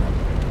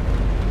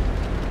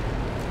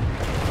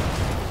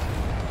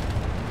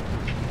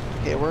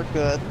 Okay, we're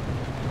good.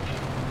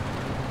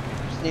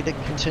 Just need to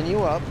continue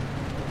up.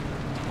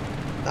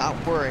 Not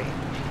worry.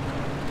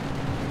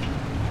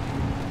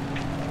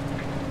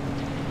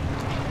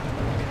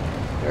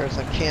 There's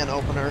a can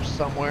opener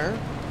somewhere.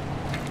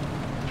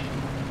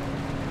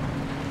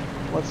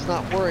 Let's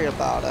not worry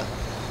about it.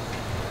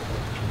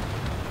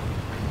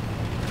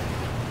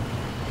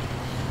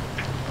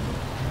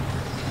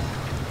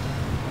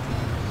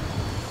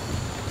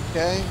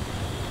 Okay.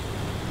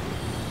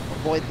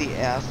 Avoid the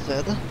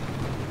acid.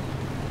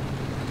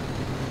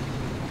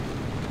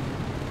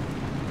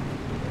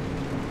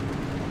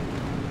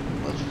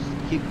 Let's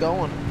just keep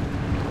going.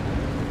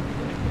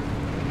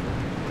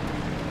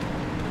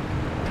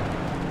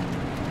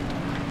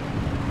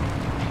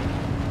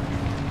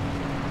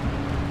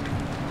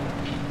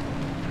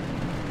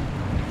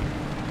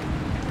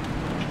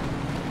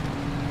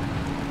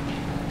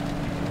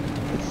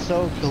 It's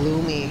so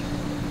gloomy.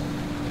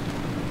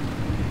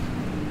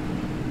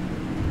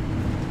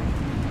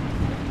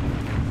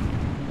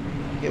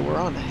 Okay, we're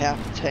on half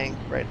tank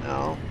right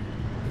now.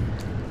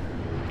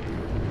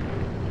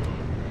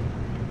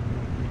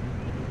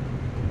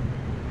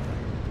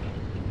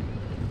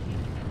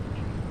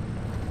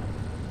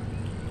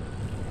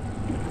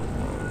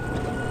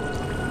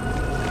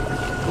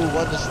 Ooh,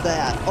 what is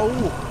that?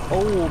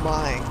 Oh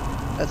my.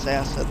 That's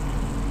acid.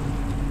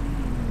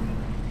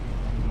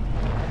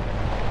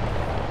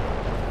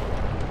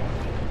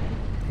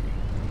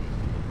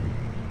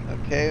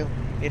 Okay,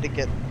 need to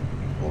get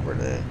over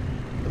to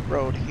the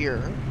road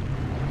here.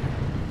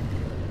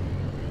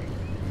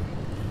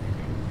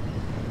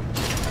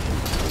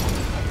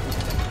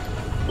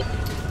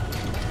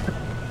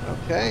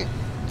 Okay.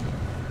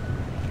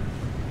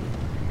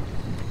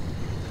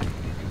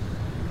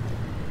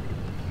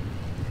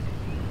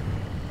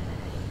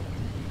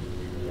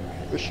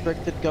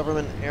 Restricted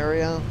government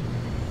area.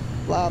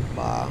 Blah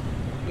blah.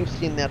 You've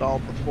seen that all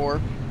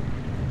before.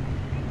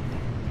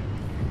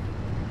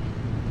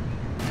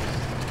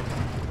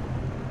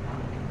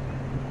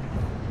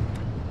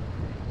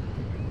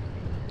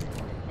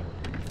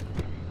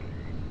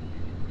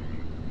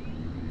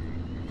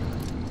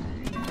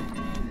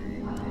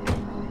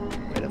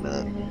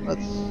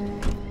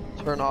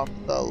 Turn off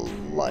the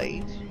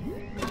light.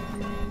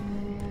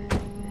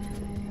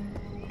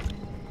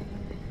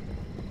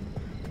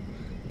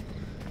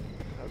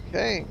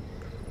 Okay.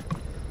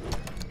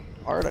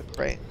 Arctic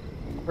crate.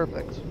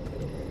 Perfect.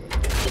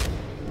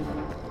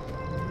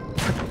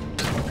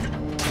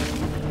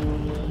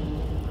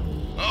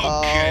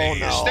 Okay, oh,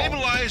 no.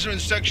 Stabilizer in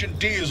section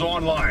D is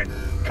online.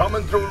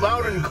 Coming through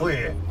loud and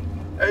clear.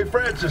 Hey,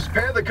 Francis,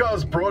 pan the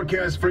car's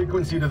broadcast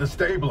frequency to the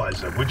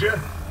stabilizer, would you?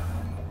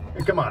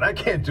 Hey, come on, I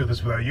can't do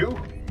this without you.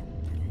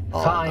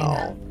 Oh, Fine.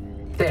 no.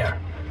 There.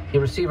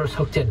 Your receiver's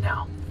hooked in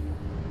now.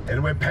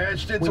 And we're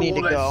patched into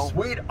all that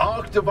sweet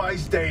ARC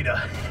device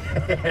data.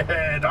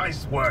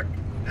 Nice work.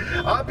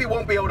 Oppie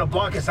won't be able to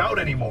block us out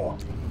anymore.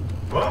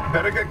 Well,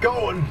 better get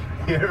going.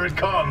 Here it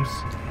comes.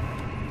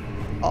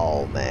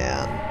 Oh,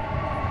 man.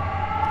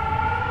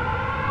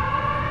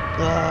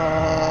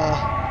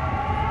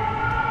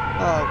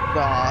 Oh,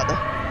 God.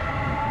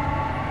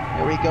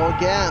 Here we go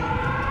again.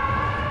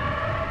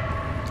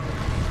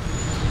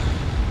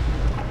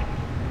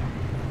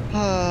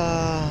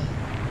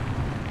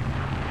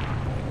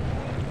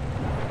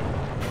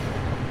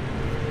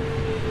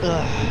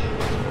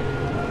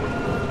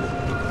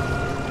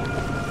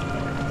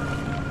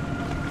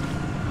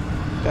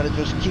 Gotta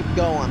just keep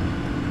going.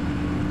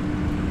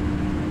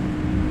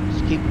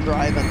 Just keep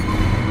driving.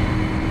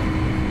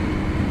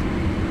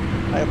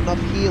 I have enough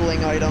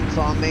healing items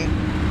on me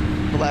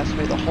to last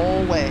me the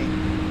whole way.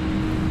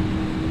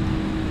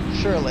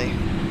 Surely.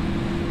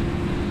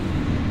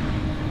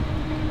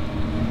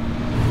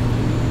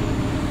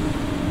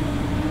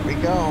 Here we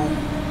go.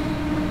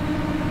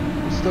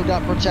 We still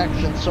got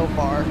protection so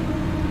far.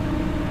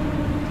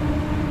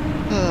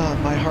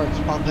 My heart's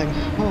pumping.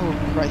 Oh,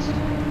 Christ.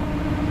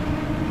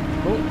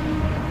 Oh.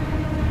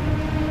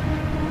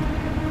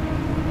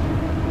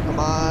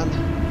 on.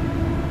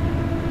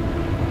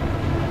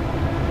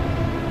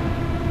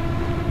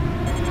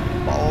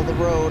 Follow the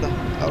road.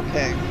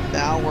 Okay,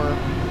 now we're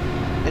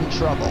in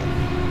trouble.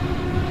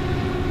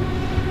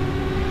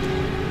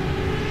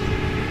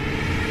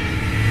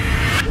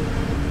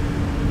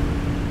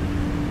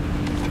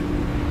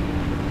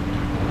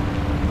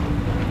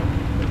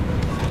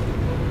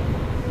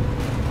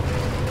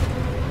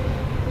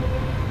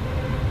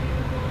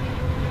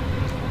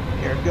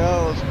 Here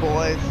goes,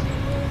 boys.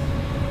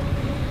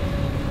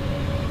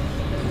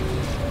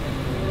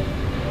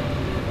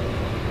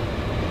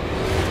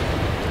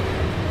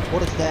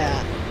 What is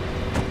that?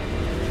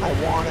 I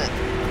want it.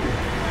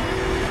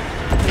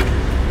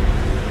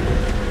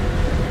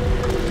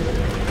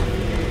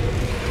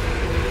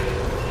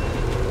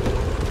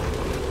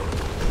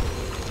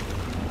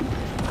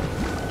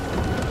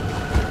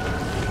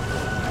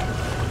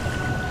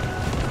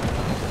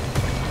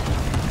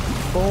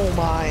 Oh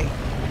my.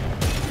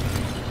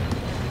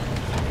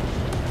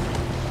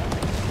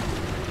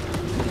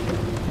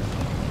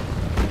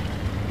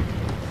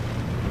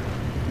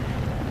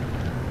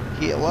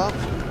 Heal up.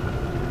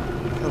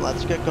 And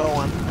let's get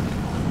going.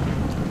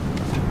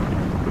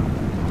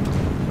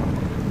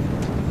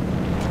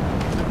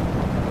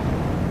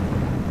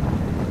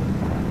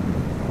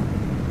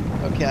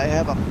 Okay, I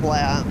have a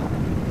flat.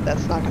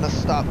 That's not gonna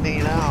stop me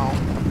now.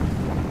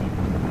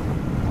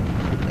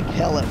 Like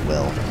hell it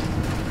will.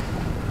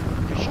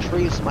 These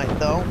trees might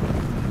though.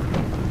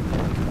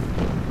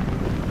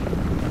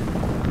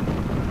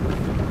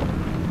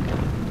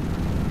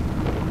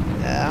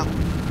 Yeah.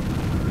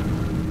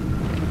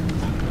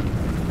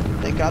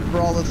 Thank God for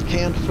all this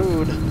canned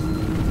food.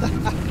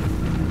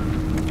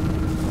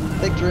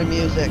 Victory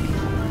music.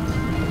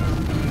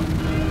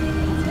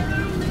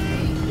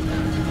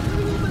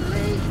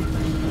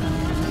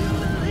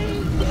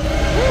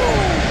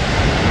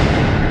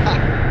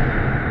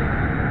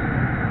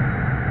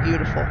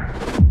 Beautiful.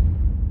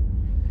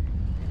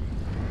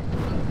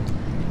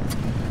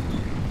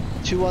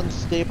 Too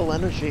unstable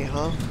energy,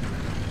 huh?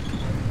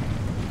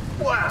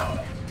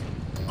 Wow.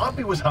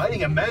 Oppie was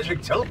hiding a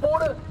magic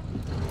teleporter?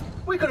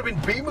 We could have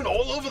been beaming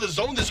all over the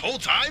zone this whole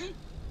time?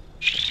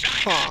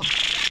 Huh.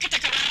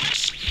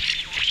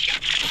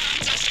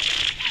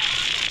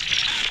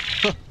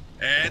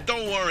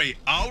 Don't worry.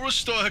 I'll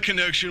restore her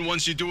connection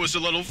once you do us a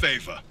little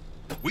favor.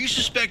 We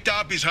suspect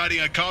Oppie's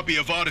hiding a copy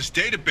of Arda's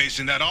database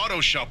in that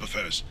auto shop of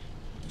hers.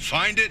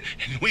 Find it,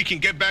 and we can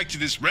get back to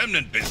this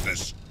remnant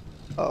business.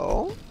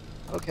 Oh,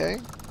 okay.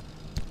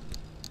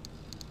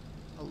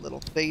 A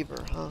little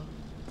favor, huh?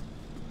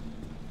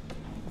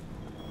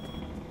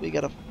 We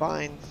gotta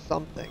find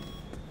something.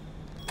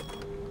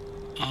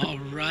 All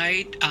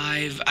right,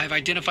 I've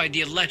identified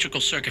the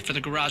electrical circuit for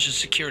the garage's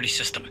security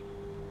system.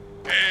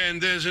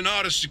 And there's an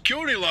Arda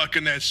security lock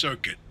in that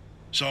circuit.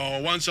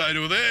 So once I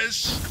do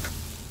this...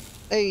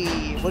 Hey,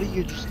 what did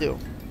you just do?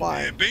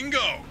 Why?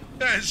 Bingo!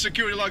 That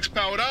security lock's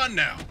powered on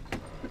now.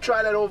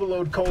 Try that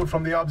overload code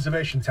from the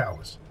observation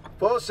towers.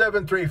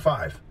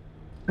 4735.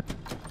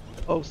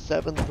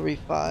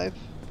 0735.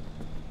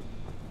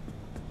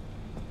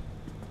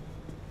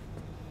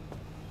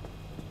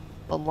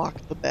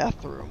 Unlock the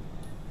bathroom.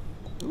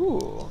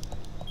 Ooh.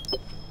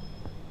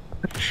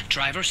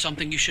 Driver,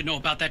 something you should know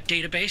about that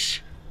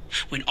database?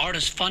 When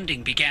Arda's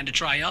funding began to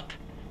dry up,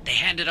 they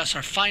handed us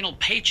our final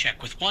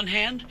paycheck with one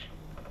hand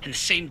and the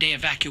same-day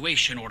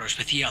evacuation orders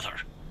with the other.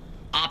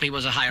 Oppie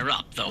was a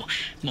higher-up, though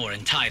more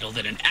entitled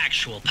than an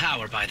actual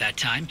power by that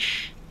time.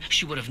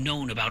 She would have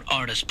known about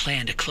Arda's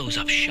plan to close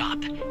up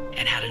shop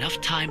and had enough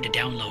time to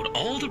download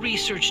all the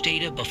research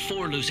data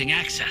before losing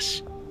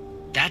access.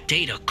 That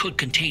data could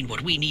contain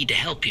what we need to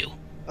help you.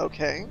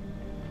 Okay.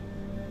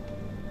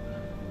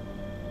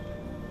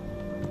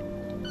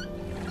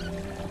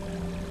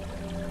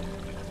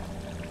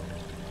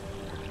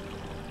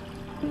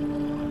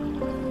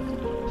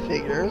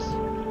 Figures.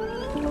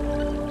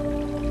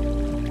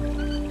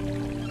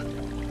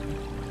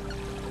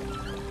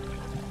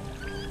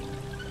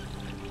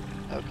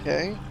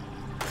 Okay.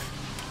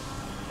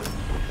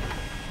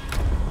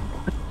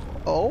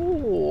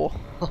 Oh.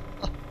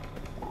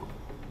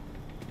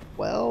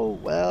 Well,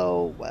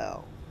 well,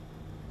 well.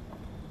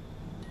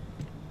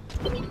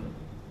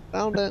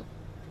 Found it.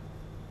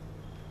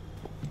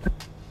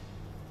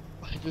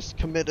 I just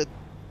committed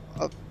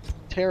a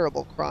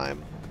terrible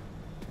crime.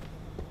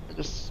 I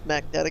just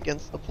smacked that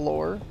against the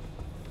floor.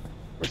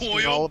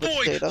 Boy, oh boy,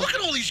 look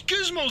at all these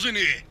gizmos in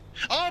here.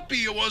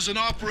 Oppie wasn't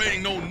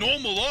operating no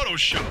normal auto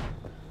shop.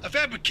 A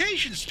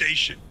fabrication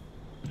station.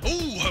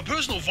 Ooh, her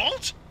personal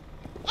vault?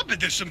 I bet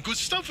there's some good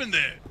stuff in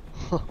there.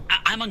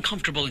 I'm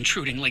uncomfortable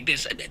intruding like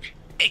this.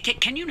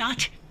 Can you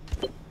not?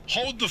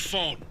 Hold the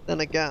phone.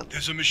 Then again.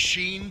 There's a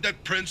machine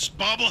that prints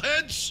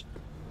bobbleheads?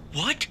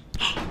 What?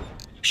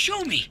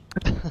 Show me.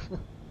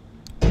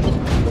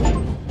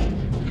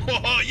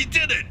 Oh, you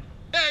did it.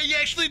 Hey, you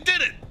actually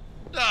did it.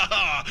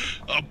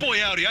 Boy,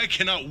 howdy, I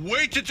cannot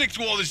wait to dig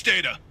through all this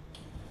data.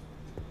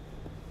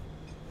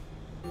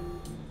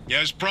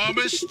 As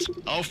promised,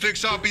 I'll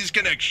fix Oppie's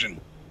connection.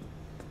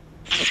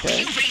 Okay.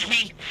 You read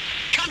me?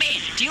 Come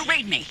in. Do you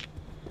read me?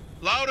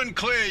 Loud and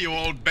clear, you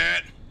old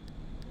bat.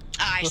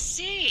 I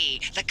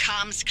see. The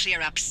comms clear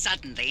up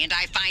suddenly, and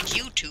I find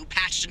you two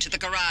patched into the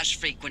garage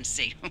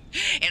frequency.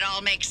 It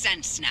all makes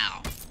sense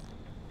now.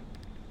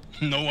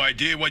 No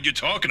idea what you're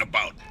talking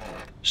about.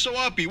 So,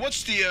 Oppie,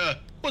 what's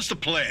the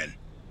plan?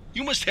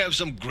 You must have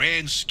some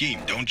grand scheme,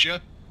 don't you?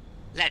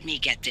 Let me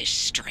get this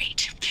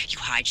straight. You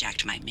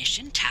hijacked my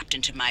mission, tapped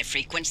into my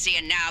frequency,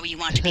 and now you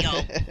want to be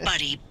all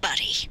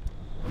buddy-buddy.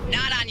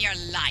 Not on your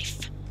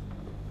life.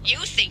 You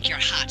think you're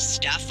hot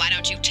stuff. Why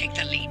don't you take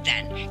the lead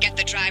then? Get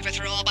the driver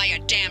through all by your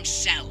damn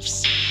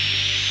selves.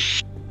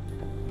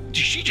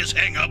 Did she just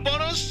hang up on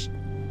us?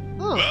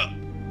 Huh. Well,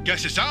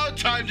 guess it's our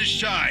time to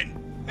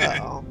shine.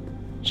 Uh-oh.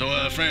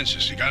 So,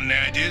 Francis, you got any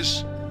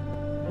ideas?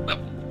 Well,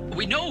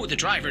 we know the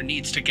driver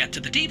needs to get to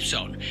the deep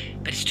zone,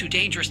 but it's too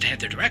dangerous to head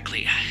there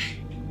directly.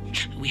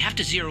 We have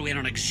to zero in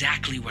on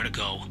exactly where to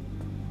go.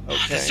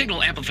 Okay. The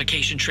signal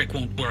amplification trick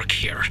won't work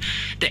here.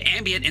 The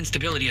ambient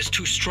instability is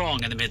too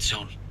strong in the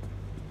mid-zone.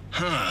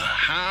 Huh,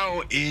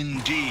 how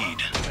indeed.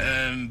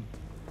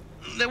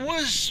 There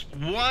was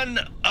one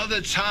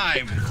other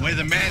time where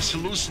the mass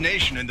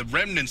hallucination and the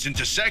remnants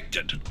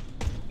intersected.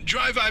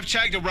 Driver, I've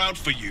tagged a route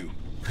for you.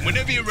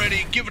 Whenever you're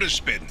ready, give it a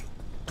spin.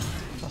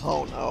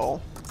 Oh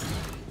no.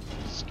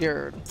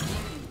 Scared.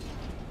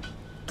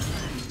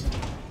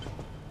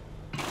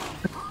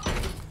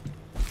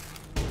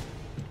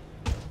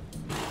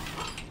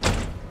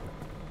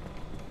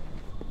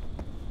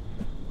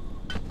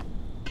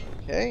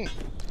 Okay.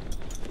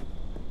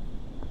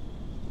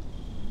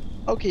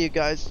 Okay, you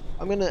guys,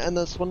 I'm gonna end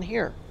this one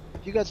here.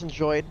 If you guys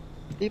enjoyed,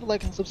 leave a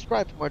like and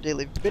subscribe for more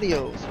daily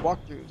videos,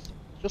 walkthroughs,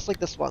 just like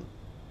this one.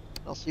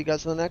 I'll see you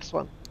guys in the next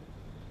one.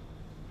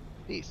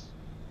 Peace.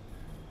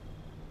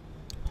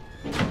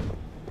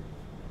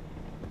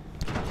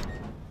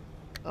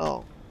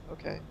 Oh,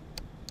 okay.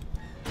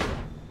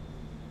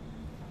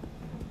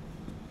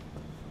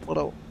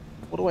 What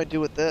do I do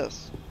with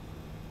this?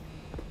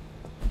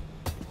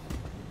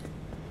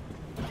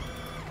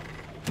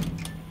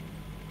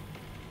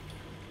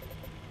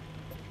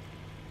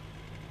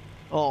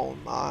 Oh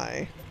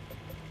my.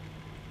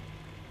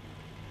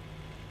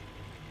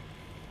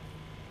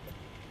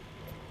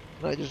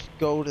 Can I just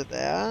go to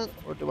that?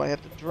 Or do I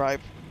have to drive?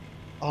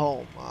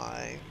 Oh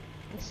my.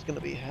 This is gonna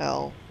be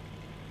hell.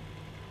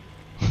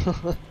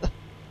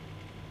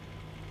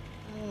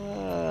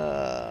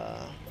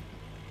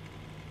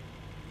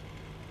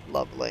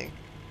 Lovely.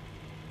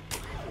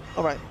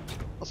 Alright.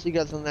 I'll see you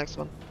guys in the next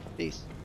one. Peace.